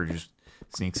that creeper just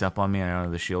sneaks up on me and I don't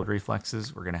have the shield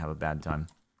reflexes, we're gonna have a bad time.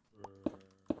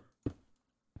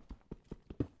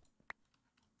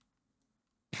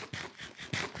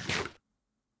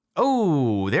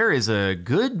 Oh, there is a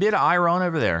good bit of iron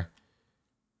over there.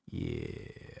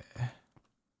 Yeah.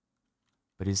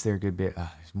 But is there a good bit?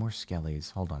 There's more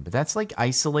skellies. Hold on. But that's like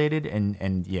isolated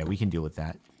and yeah, we can deal with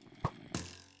that.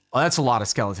 Oh, that's a lot of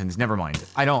skeletons. Never mind.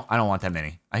 I don't want that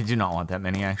many. I do not want that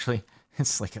many, actually.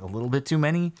 It's like a little bit too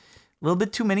many. A little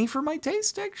bit too many for my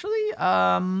taste, actually.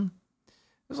 There's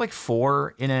like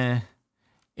 4 in a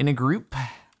group.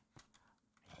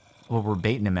 Well, we're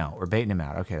baiting him out.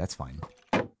 Okay, that's fine.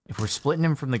 If we're splitting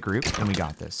him from the group, then we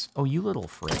got this. Oh, you little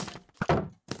frick.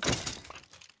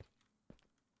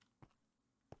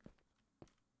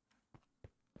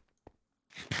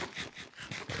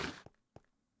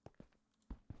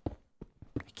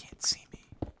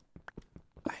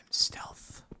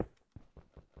 Stealth.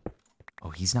 Oh,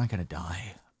 he's not gonna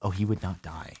die. Oh, he would not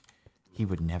die. He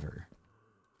would never.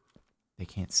 They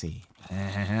can't see.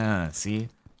 See?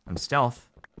 I'm stealth.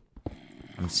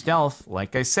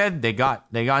 Like I said, they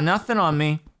got nothing on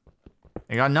me.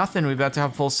 They got nothing. We're about to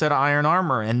have a full set of iron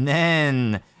armor, and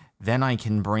then I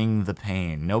can bring the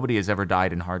pain. Nobody has ever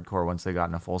died in hardcore once they've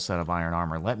gotten a full set of iron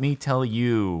armor. Let me tell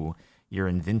you, you're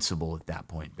invincible at that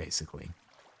point, basically.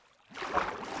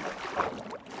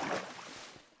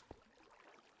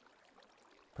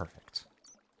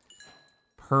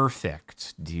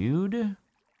 Perfect, dude.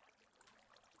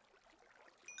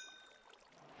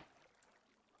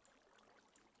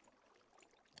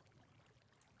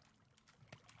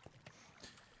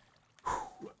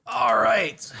 All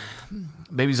right.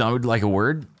 Baby Zombie would like a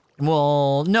word?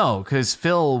 Well, no, because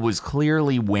Phil was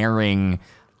clearly wearing,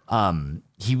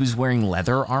 he was wearing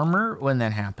leather armor when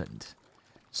that happened.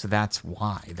 So that's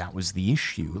why. That was the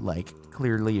issue. Like,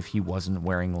 clearly if he wasn't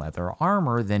wearing leather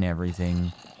armor, then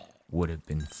everything would have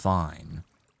been fine.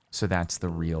 So that's the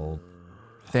real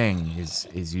thing,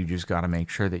 is you just got to make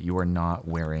sure that you are not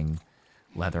wearing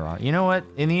leather armor. You know what?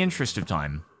 In the interest of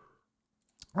time,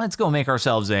 let's go make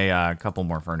ourselves a couple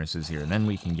more furnaces here, and then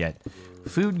we can get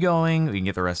food going, we can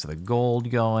get the rest of the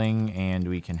gold going, and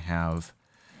we can have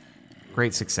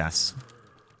great success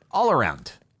all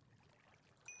around.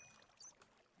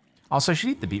 Also, I should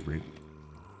eat the beetroot.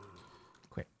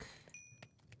 Quick.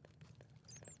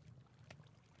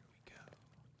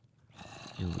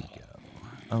 Here we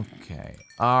go. Okay.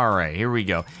 All right, here we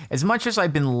go. As much as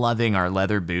I've been loving our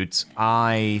leather boots,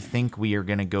 I think we are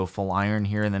going to go full iron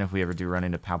here, and then if we ever do run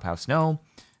into Pow Pow Snow,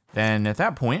 then at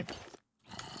that point,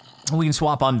 we can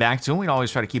swap on back to them. We can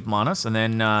always try to keep them on us, and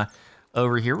then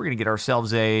over here, we're going to get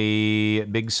ourselves a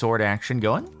big sword action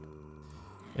going.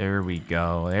 There we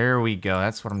go. There we go.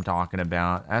 That's what I'm talking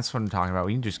about. That's what I'm talking about.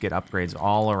 We can just get upgrades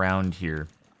all around here.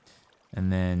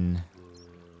 And then,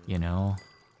 you know,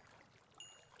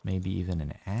 maybe even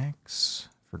an axe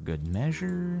for good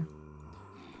measure.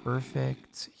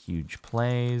 Perfect. Huge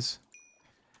plays.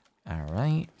 All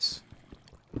right.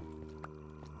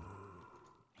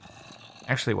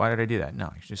 Actually, why did I do that? No,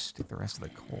 I should just stick the rest of the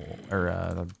coal, or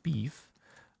the beef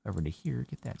over to here.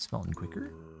 Get that smelting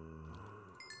quicker.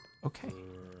 Okay.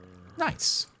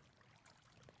 Nice.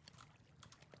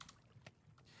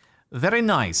 Very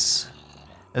nice.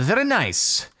 Very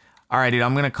nice. All right, dude,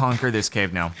 I'm going to conquer this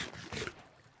cave now.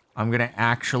 I'm going to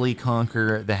actually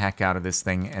conquer the heck out of this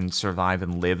thing and survive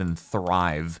and live and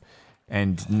thrive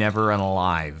and never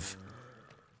unalive.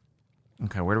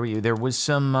 Okay, where do we... There was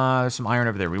some iron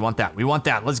over there. We want that. We want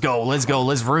that. Let's go. Let's go.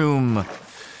 Let's vroom.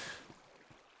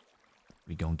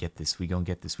 We gonna get this. We gonna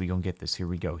get this. We gonna get this. Here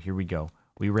we go. Here we go.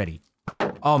 We ready.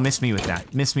 Oh, miss me with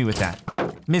that. Miss me with that.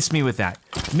 Miss me with that.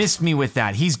 Miss me with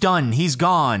that. He's done. He's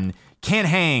gone. Can't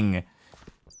hang.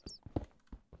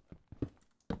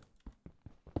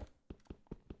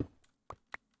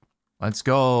 Let's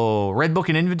go. Red book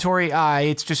and inventory.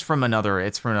 It's just from another.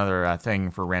 It's from another thing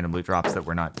for random loot drops that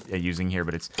we're not using here,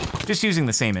 but it's just using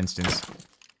the same instance.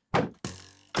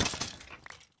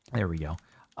 There we go.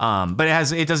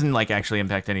 But it doesn't like actually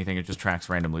impact anything. It just tracks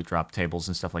random loot drop tables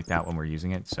and stuff like that when we're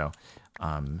using it. So,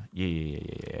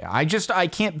 yeah. I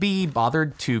can't be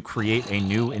bothered to create a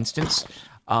new instance,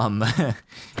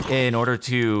 in order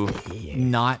to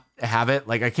not have it.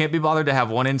 Like, I can't be bothered to have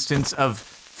one instance of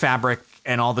fabric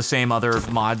and all the same other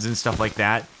mods and stuff like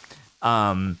that,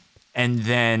 and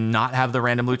then not have the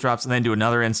random loot drops, and then do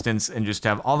another instance and just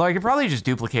have. Although I could probably just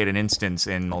duplicate an instance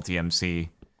in multi-MC.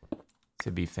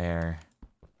 To be fair.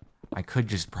 I could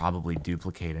just probably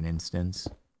duplicate an instance.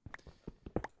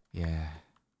 Yeah,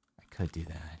 I could do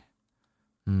that.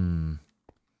 I'm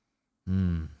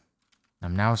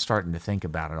now starting to think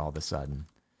about it all of a sudden.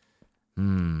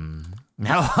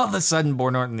 Now all of a sudden,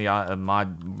 Born Norton, the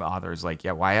mod author, is like,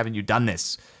 yeah, why haven't you done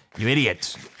this? You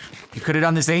idiot. You could have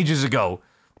done this ages ago.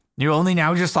 You only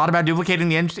now just thought about duplicating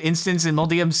the instance in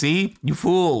multi-MC? You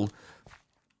fool.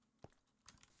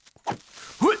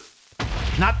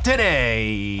 Not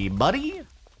today, buddy.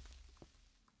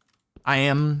 I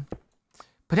am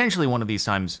potentially one of these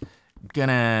times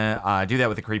gonna do that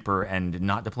with the creeper and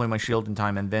not deploy my shield in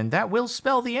time, and then that will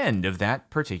spell the end of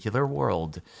that particular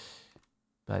world.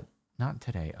 But not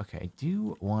today. Okay, I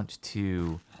do want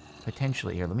to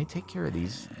potentially here. Let me take care of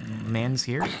these mans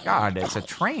here. God, it's a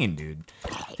train, dude.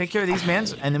 Take care of these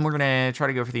mans, and then we're gonna try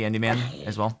to go for the Endy Man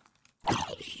as well.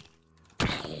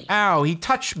 Ow, he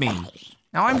touched me.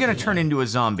 Now I'm gonna turn into a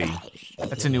zombie.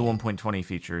 That's a new 1.20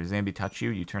 feature. Zombie touch you,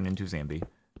 you turn into a zombie.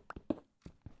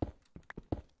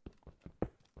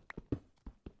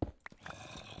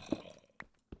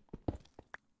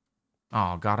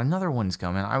 Oh god, another one's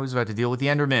coming. I was about to deal with the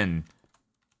Enderman.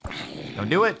 Don't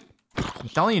do it. I'm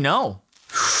telling you no.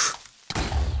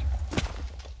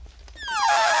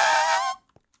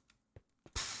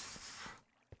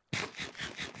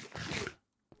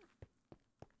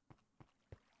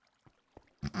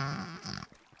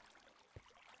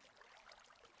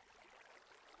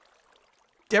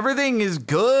 Everything is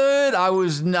good.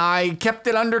 I kept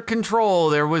it under control.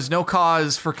 There was no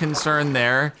cause for concern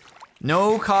there.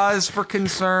 No cause for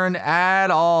concern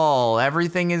at all.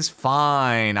 Everything is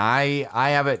fine. I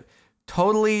have it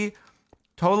totally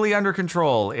under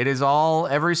control. It is all,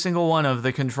 every single one of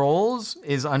the controls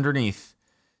is underneath.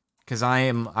 Because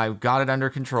I've got it under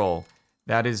control.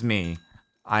 That is me.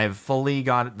 I've fully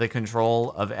got the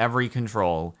control of every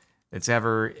control that's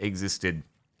ever existed.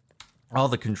 All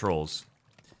the controls.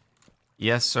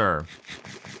 Yes, sir.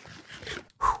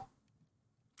 Whew.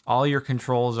 All your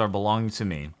controls are belong to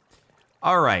me.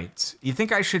 All right. You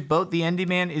think I should boat the Endy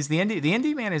Man? The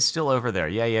Endy Man is still over there.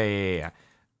 Yeah.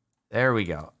 There we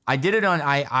go. I did it on,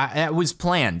 it was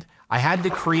planned. I had to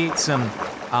create some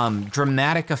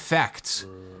dramatic effects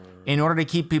in order to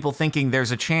keep people thinking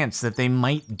there's a chance that they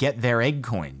might get their egg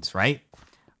coins, right?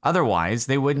 Otherwise,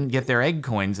 they wouldn't get their egg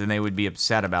coins and they would be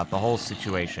upset about the whole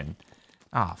situation.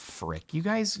 Ah, frick. You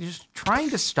guys are just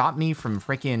trying to stop me from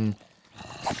frickin'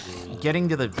 getting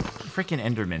to the frickin'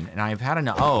 Enderman. And I've had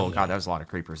enough. Oh, God, that was a lot of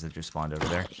creepers that just spawned over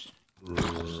there.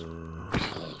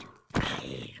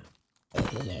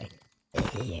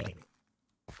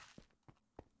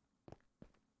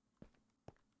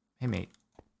 Hey, mate.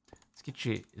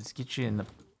 Let's get you in the,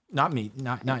 not me,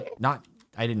 not,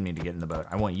 I didn't mean to get in the boat.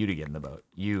 I want you to get in the boat.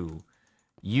 You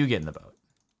get in the boat.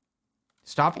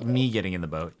 Stop me getting in the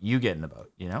boat. You get in the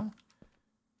boat, you know?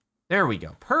 There we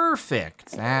go.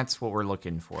 Perfect. That's what we're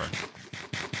looking for.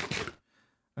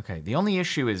 Okay, the only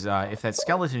issue is if that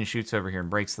skeleton shoots over here and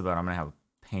breaks the boat, I'm going to have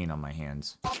pain on my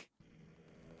hands.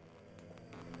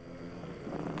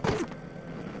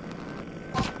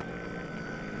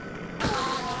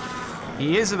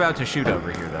 He is about to shoot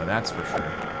over here, though, that's for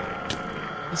sure.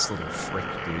 This little frick,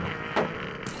 dude.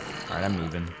 Alright, I'm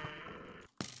moving.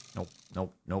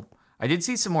 Nope. I did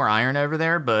see some more iron over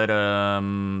there, but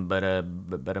we're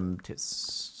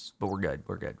good.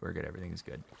 We're good. Everything's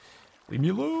good. Leave me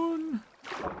alone.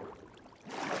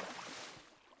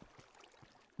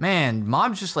 Man,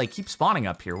 mobs just like keep spawning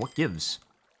up here. What gives?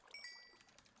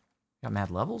 Got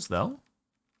mad levels though.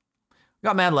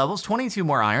 Got mad levels. 22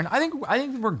 more iron. I think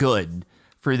we're good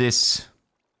for this.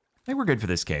 I think we're good for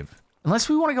this cave. Unless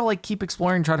we want to go like keep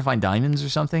exploring and try to find diamonds or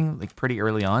something like pretty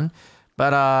early on.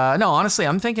 But no, honestly,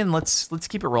 I'm thinking let's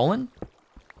keep it rolling.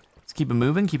 Let's keep it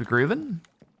moving, keep it grooving.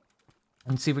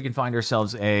 And see if we can find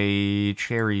ourselves a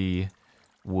cherry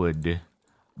wood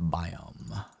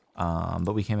biome.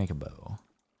 But we can't make a bow.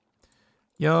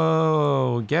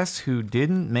 Yo, guess who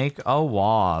didn't make a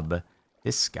wob?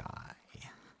 This guy.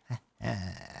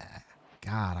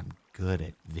 God, I'm good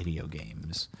at video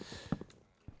games.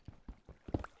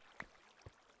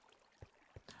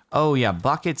 Oh yeah,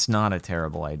 bucket's not a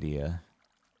terrible idea.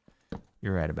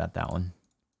 You're right about that one.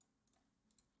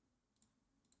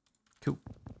 Cool.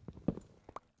 I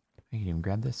can even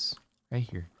grab this right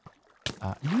here.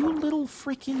 You little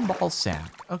freaking ball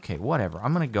sack. Okay, whatever.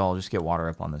 I'm gonna go. I'll just get water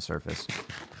up on the surface.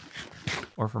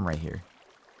 Or from right here.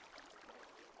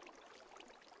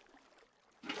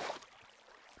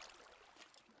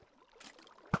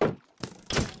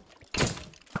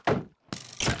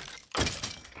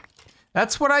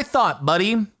 That's what I thought,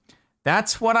 buddy.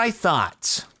 That's what I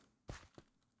thought.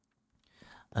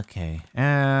 Okay.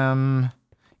 Yeah,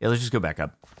 let's just go back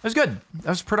up. That was good. That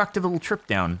was a productive little trip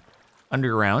down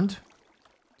underground.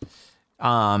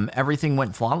 Everything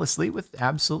went flawlessly with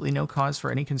absolutely no cause for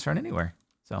any concern anywhere.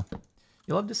 So,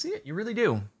 you love to see it. You really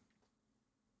do.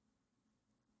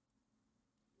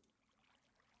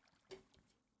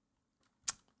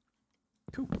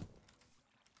 Cool.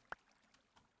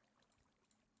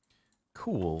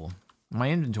 Cool.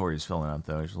 My inventory is filling up,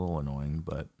 though. It's a little annoying,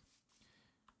 but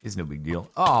it's no big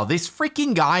deal. Oh, this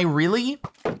freaking guy, really?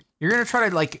 You're gonna try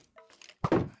to, like,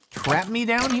 trap me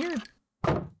down here?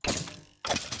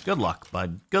 Good luck,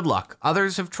 bud. Good luck.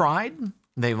 Others have tried.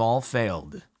 They've all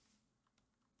failed.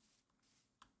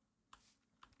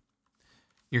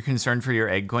 You're concerned for your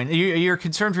egg coin? You're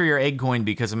concerned for your egg coin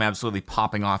because I'm absolutely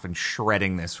popping off and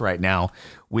shredding this right now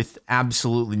with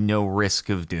absolutely no risk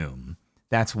of doom.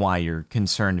 That's why you're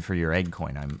concerned for your egg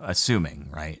coin, I'm assuming,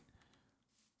 right?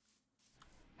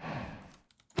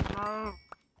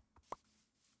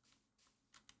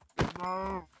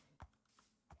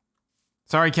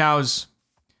 Sorry, cows.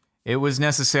 It was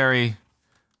necessary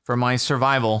for my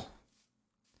survival.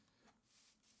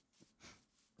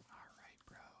 All right,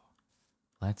 bro.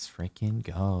 Let's freaking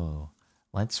go.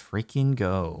 Let's freaking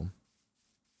go.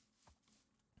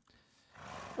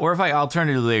 Or if I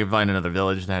alternatively find another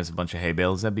village that has a bunch of hay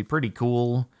bales, that'd be pretty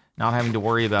cool. Not having to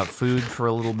worry about food for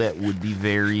a little bit would be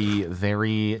very,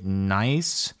 very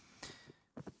nice.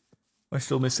 Am I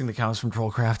still missing the cows from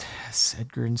Trollcraft? Yes,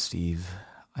 Edgar and Steve.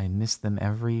 I miss them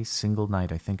every single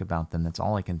night. I think about them. That's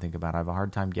all I can think about. I have a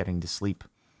hard time getting to sleep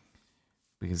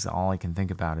because all I can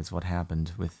think about is what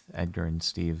happened with Edgar and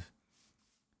Steve.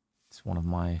 It's one of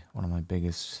my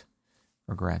biggest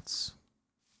regrets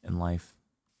in life.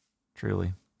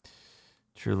 Truly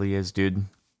is, dude.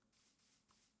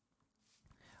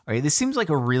 All right, this seems like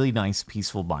a really nice,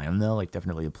 peaceful biome, though. Like,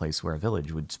 definitely a place where a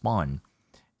village would spawn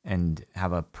and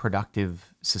have a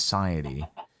productive society.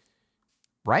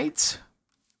 Right?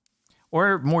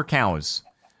 Or more cows.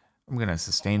 I'm going to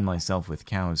sustain myself with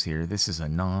cows here. This is a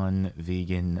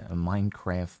non-vegan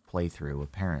Minecraft playthrough,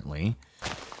 apparently.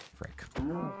 Frick.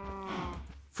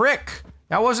 Frick!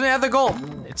 That wasn't ethical!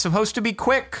 It's supposed to be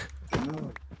quick!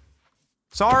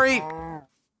 Sorry!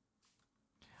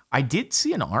 I did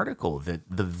see an article that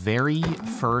the very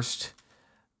first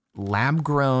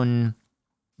lab-grown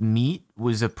meat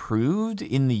was approved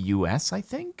in the US, I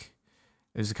think.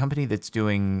 There's a company that's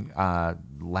doing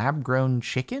lab-grown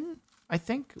chicken, I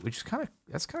think, which is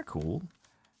that's kind of cool.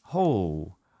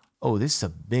 Oh, this is a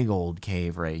big old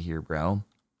cave right here, bro.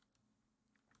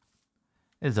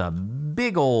 It's a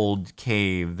big old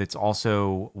cave that's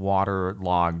also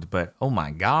waterlogged, but oh my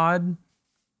god.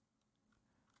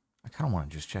 I kind of want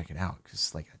to just check it out because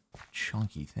it's like a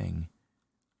chunky thing.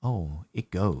 Oh,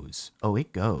 it goes. Oh,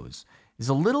 it goes.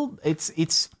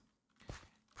 It's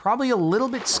probably a little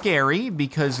bit scary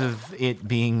because of it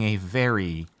being a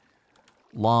very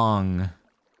long,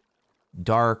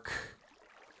 dark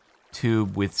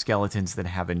tube with skeletons that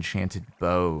have enchanted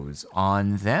bows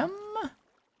on them.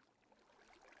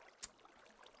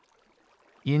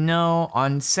 You know,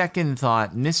 on second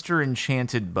thought, Mr.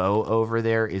 Enchanted Bow over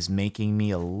there is making me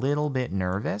a little bit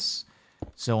nervous.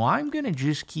 So I'm going to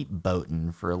just keep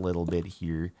boating for a little bit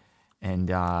here. And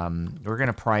we're going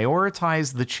to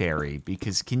prioritize the cherry.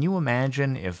 Because can you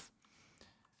imagine if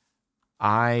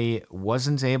I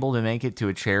wasn't able to make it to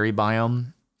a cherry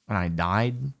biome and I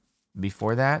died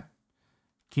before that?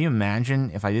 Can you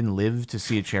imagine if I didn't live to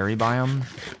see a cherry biome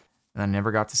and I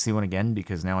never got to see one again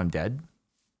because now I'm dead?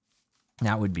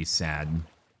 That would be sad.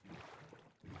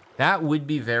 That would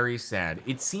be very sad.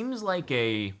 It seems like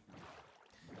a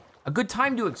good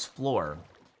time to explore.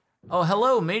 Oh,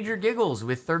 hello, Major Giggles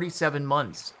with 37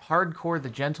 months. Hardcore the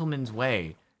gentleman's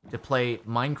way to play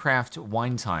Minecraft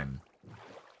wine time.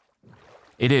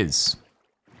 It is.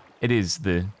 It is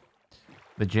the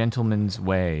gentleman's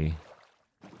way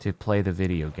to play the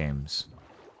video games.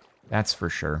 That's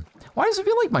for sure. Why does it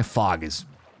feel like my fog is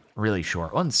really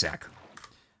short? One sec.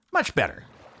 Much better.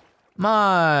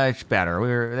 Much better.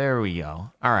 There we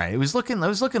go. All right. It was looking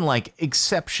like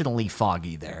exceptionally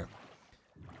foggy there.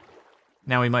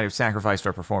 Now we might have sacrificed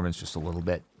our performance just a little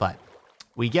bit, but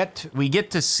we get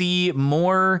to see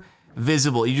more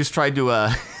visible. You just tried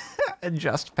to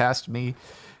adjust past me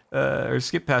or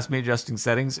skip past me adjusting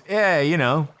settings. Yeah, you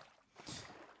know.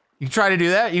 You can try to do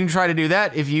that. You can try to do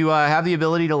that. If you have the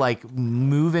ability to, like,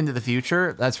 move into the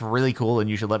future, that's really cool, and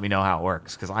you should let me know how it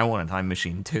works, because I want a time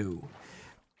machine, too.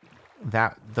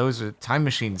 Those time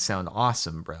machines sound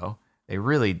awesome, bro. They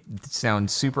really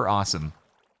sound super awesome.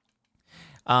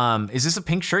 Is this a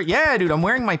pink shirt? Yeah, dude, I'm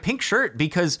wearing my pink shirt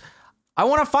because I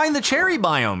want to find the cherry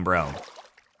biome, bro.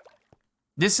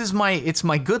 It's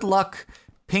my good luck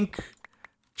pink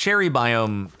cherry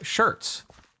biome shirt,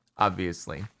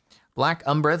 obviously. Black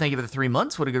Umbra, thank you for the 3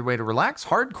 months. What a good way to relax.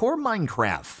 Hardcore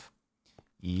Minecraft.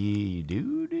 Yee,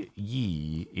 dude.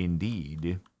 Yee,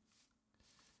 indeed.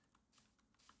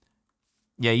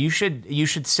 Yeah, you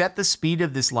should set the speed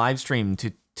of this live stream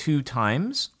to 2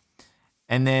 times,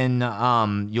 and then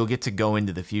you'll get to go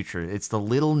into the future. It's the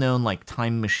little known like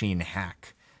time machine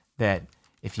hack that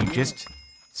if you just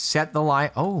set the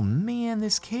live. Oh man,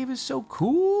 this cave is so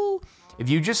cool. If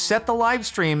you just set the live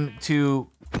stream to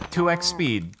 2x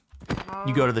speed,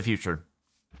 you go to the future.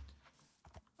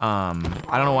 I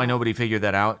don't know why nobody figured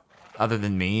that out other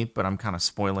than me, but I'm kind of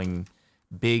spoiling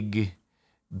big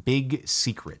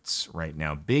secrets right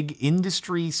now. Big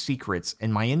industry secrets,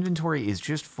 and my inventory is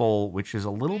just full, which is a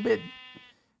little bit... I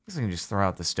guess I can just throw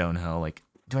out the stone hoe. Like,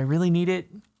 do I really need it?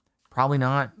 Probably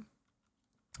not.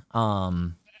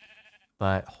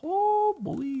 But, oh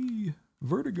boy,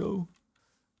 vertigo.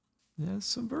 There's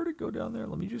some vertigo down there.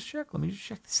 Let me just check.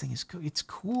 This thing is cool. It's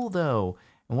cool, though.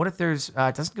 And what if there's...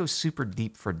 it doesn't go super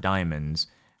deep for diamonds.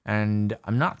 And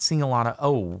I'm not seeing a lot of...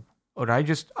 Oh, I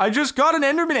just got an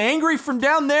Enderman angry from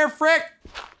down there, frick!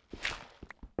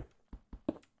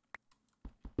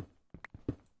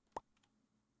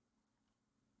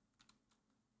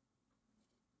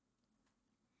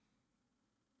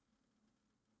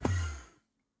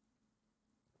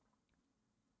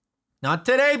 Not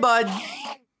today, bud.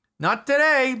 Not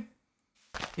today.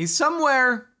 He's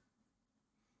somewhere.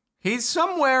 He's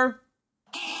somewhere.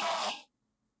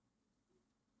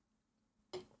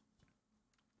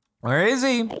 Where is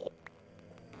he?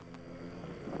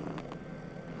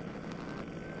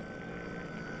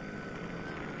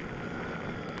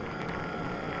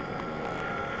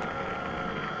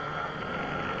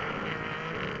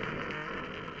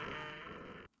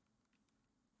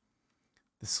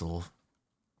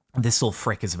 This little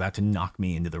frick is about to knock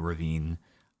me into the ravine.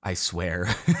 I swear.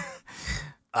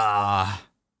 God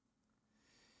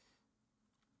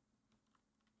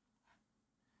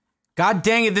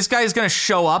dang it, this guy is gonna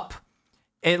show up.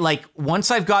 Like,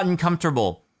 once I've gotten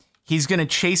comfortable, he's gonna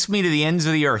chase me to the ends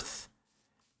of the earth.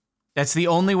 That's the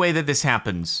only way that this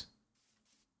happens.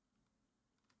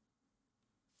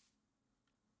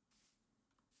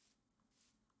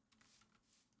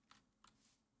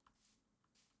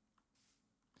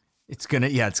 It's gonna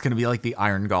be like the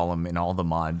Iron Golem in all the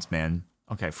mods, man.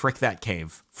 Okay, frick that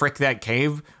cave. Frick that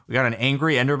cave. We got an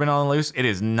angry Enderman on the loose. It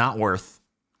is not worth.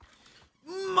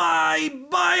 My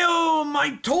biome!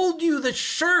 I told you the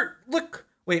shirt! Look!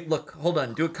 Wait, look, hold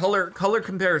on. Do a color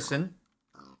comparison.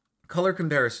 Color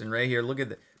comparison right here. Look at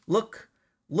the look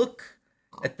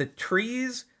at the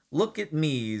trees, look at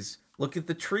me's. Look at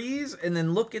the trees and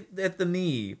then look at the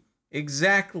me.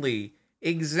 Exactly.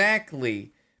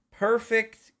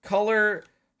 Perfect color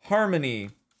harmony.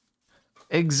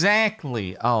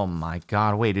 Exactly. Oh my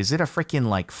god, wait, is it a freaking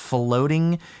like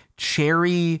floating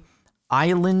cherry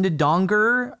island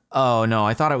donger? Oh no,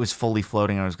 I thought it was fully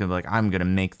floating. I was gonna be like, I'm gonna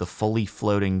make the fully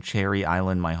floating cherry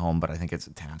island my home, but I think it's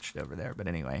attached over there. But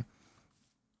anyway.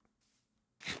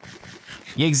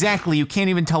 Yeah, exactly. You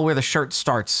can't even tell where the shirt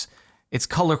starts. It's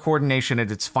color coordination at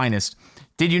its finest.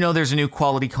 Did you know there's a new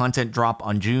quality content drop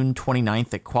on June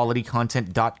 29th at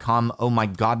qualitycontent.com? Oh my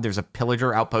god, there's a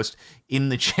pillager outpost in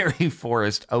the cherry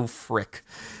forest. Oh frick.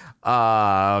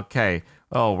 Okay.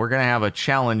 Oh, we're gonna have a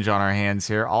challenge on our hands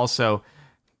here. Also,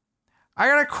 I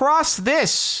gotta cross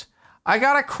this.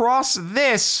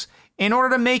 In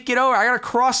order to make it over. I gotta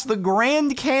cross the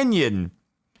Grand Canyon.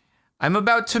 I'm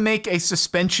about to make a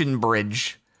suspension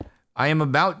bridge. I am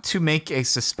about to make a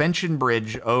suspension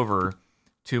bridge over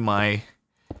to my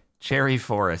cherry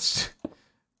forest.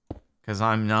 Because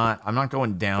I'm not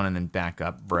going down and then back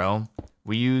up, bro.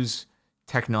 We use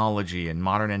technology and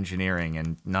modern engineering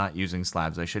and not using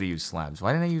slabs. I should have used slabs.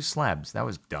 Why didn't I use slabs? That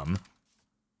was dumb.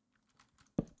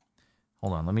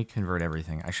 Hold on, let me convert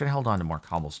everything. I should have held on to more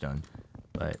cobblestone.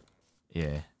 But,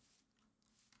 yeah.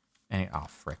 Oh,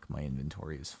 frick, my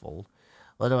inventory is full.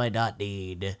 What do I not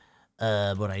need?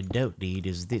 What I don't need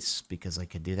is this, because I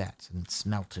could do that and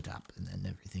smelt it up, and then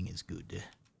everything is good.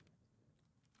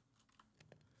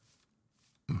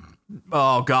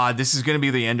 Oh god, this is gonna be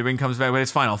the Enderman comes back, but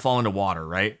it's fine. I'll fall into water,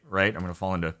 right? I'm gonna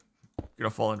fall into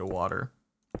water.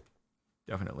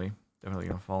 Definitely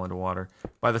gonna fall into water.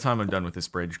 By the time I'm done with this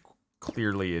bridge,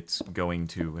 clearly it's going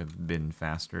to have been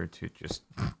faster to just,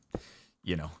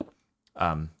 you know,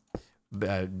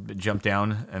 jump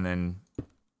down and then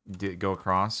go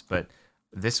across. But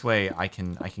this way, I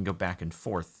can go back and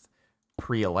forth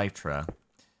pre-Elytra.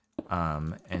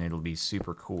 And it'll be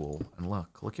super cool. And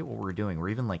look at what we're doing. We're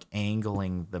even like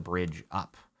angling the bridge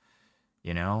up.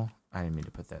 You know? I didn't mean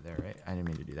to put that there, right? I didn't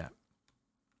mean to do that.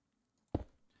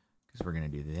 Because we're gonna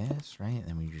do this, right? And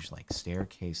then we just like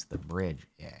staircase the bridge.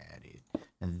 Yeah, dude.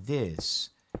 And this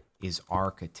is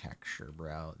architecture,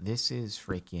 bro. This is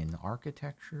freaking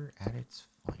architecture at its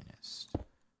finest.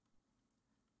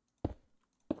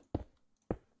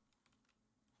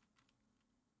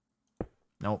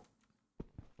 Nope.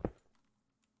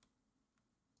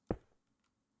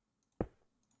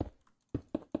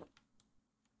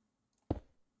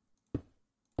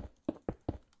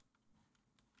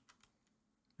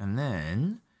 And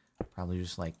then, probably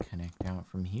just like connect out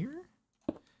from here.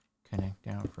 Connect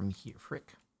out from here.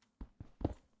 Frick.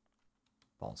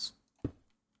 Balls.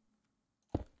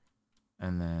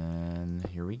 And then,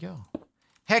 here we go.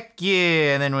 Heck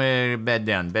yeah! And then we bed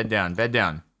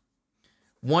down.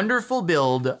 Wonderful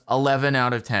build, 11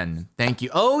 out of 10. Thank you.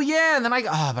 Oh yeah, and then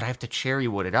but I have to cherry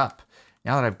wood it up.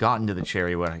 Now that I've gotten to the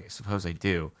cherry wood, I suppose I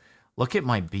do. Look at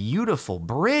my beautiful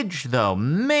bridge though,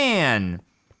 man!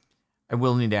 I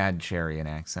will need to add cherry and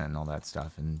accent and all that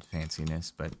stuff and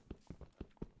fanciness, but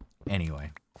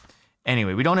anyway.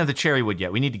 Anyway, we don't have the cherry wood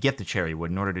yet. We need to get the cherry wood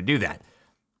in order to do that.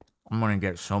 I'm gonna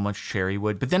get so much cherry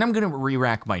wood, but then I'm gonna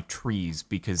re-rack my trees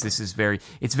because this is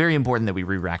it's very important that we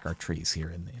re-rack our trees here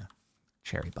in the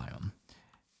cherry biome.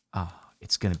 Oh,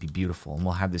 it's gonna be beautiful, and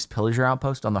we'll have this pillager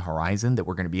outpost on the horizon that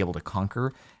we're gonna be able to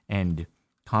conquer and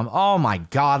oh my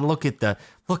god, look at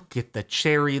the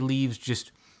cherry leaves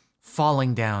just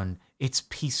falling down. It's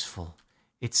peaceful.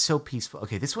 It's so peaceful.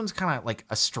 Okay, this one's kind of like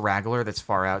a straggler that's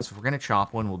far out. So if we're going to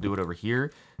chop one, we'll do it over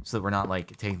here so that we're not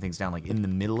like taking things down like in the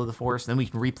middle of the forest. Then we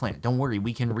can replant. Don't worry,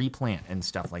 we can replant and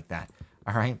stuff like that.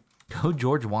 All right? Go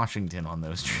George Washington on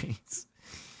those trees.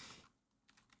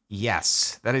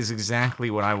 Yes, that is exactly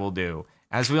what I will do.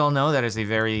 As we all know, that is a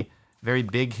very, very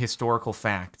big historical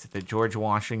fact that George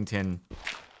Washington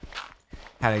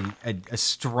had a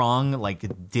strong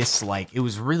like dislike. It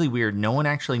was really weird. No one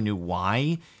actually knew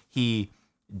why he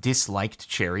disliked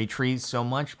cherry trees so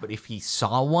much, but if he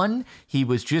saw one, he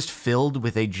was just filled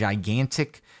with a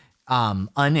gigantic,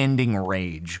 unending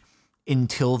rage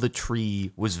until the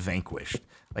tree was vanquished.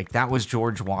 Like that was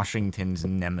George Washington's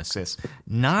nemesis.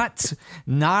 Not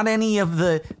any of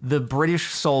the British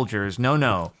soldiers.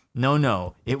 No.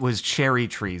 It was cherry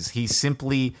trees. He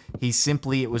simply,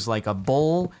 it was like a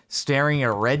bull staring at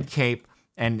a red cape,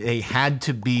 and they had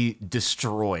to be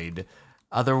destroyed.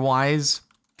 Otherwise,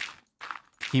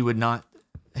 he would not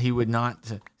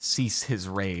cease his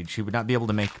rage. He would not be able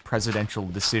to make presidential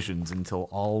decisions until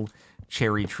all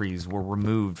cherry trees were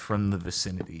removed from the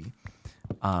vicinity.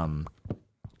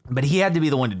 But he had to be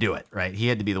the one to do it, right? He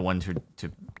had to be the one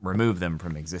to remove them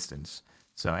from existence.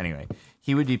 So anyway,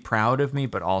 he would be proud of me,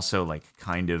 but also like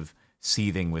kind of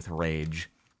seething with rage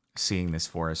seeing this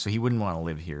forest. So he wouldn't want to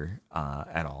live here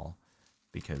at all,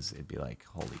 because it'd be like,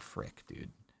 holy frick, dude,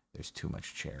 there's too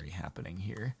much cherry happening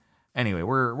here. Anyway,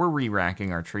 we're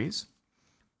re-racking our trees.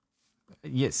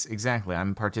 Yes, exactly.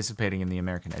 I'm participating in the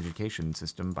American education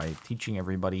system by teaching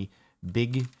everybody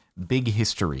big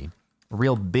history.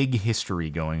 Real big history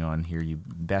going on here. You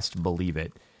best believe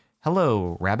it.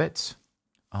 Hello, rabbits.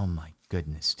 Oh my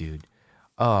goodness, dude.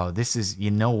 Oh, this is, you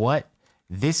know what?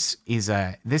 This is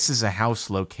a house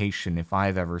location if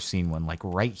I've ever seen one. Like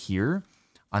right here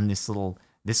on this little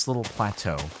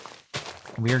plateau.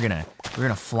 We're gonna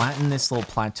flatten this little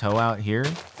plateau out here,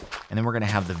 and then we're gonna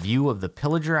have the view of the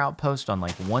pillager outpost on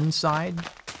like one side,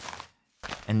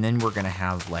 and then we're gonna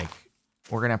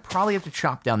probably have to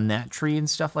chop down that tree and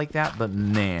stuff like that. But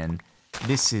man,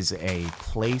 this is a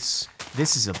place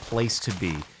to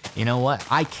be. You know what?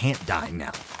 I can't die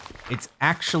now. It's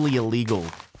actually illegal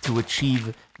to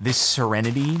achieve this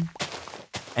serenity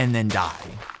and then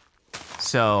die.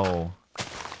 So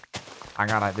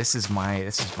this is my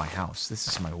house. This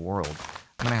is my world.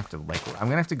 I'm gonna have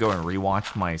to go and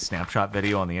rewatch my snapshot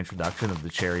video on the introduction of the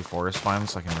cherry forest biome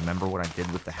so I can remember what I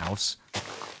did with the house,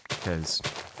 because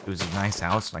it was a nice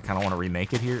house and I kind of want to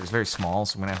remake it here. It's very small,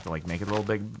 so I'm gonna have to like make it a little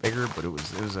bigger. But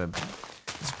it's a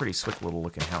pretty slick little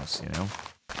looking house, you know.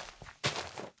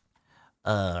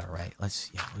 Right.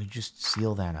 We just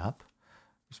seal that up.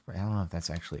 I don't know if that's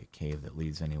actually a cave that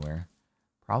leads anywhere.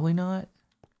 Probably not.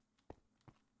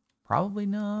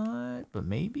 But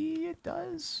maybe it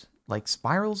does. Like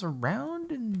spirals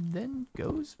around and then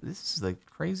goes. This is the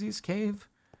craziest cave.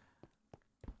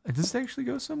 Does it actually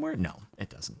go somewhere? No, it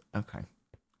doesn't. Okay.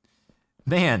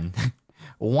 Man,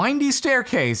 windy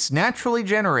staircase, naturally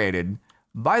generated.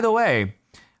 By the way,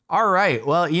 all right,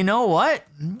 well, you know what?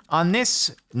 On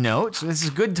this note, this is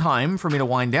a good time for me to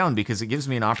wind down because it gives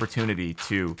me an opportunity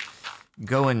to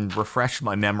go and refresh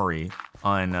my memory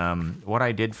on what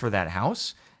I did for that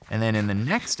house. And then in the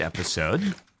next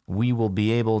episode, we will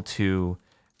be able to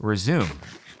resume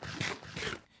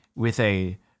with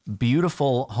a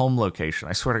beautiful home location.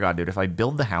 I swear to God, dude, if I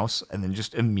build the house and then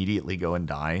just immediately go and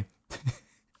die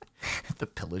at the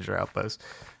pillager outpost,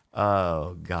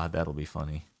 oh, God, that'll be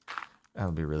funny.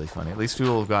 That'll be really funny. At least we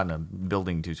will have gotten a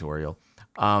building tutorial.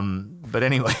 But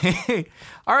anyway,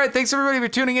 all right, thanks everybody for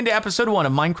tuning into episode 1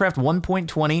 of Minecraft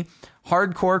 1.20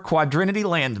 Hardcore Quadrinity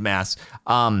Landmass.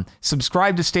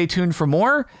 Subscribe to stay tuned for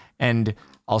more, and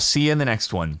I'll see you in the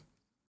next one.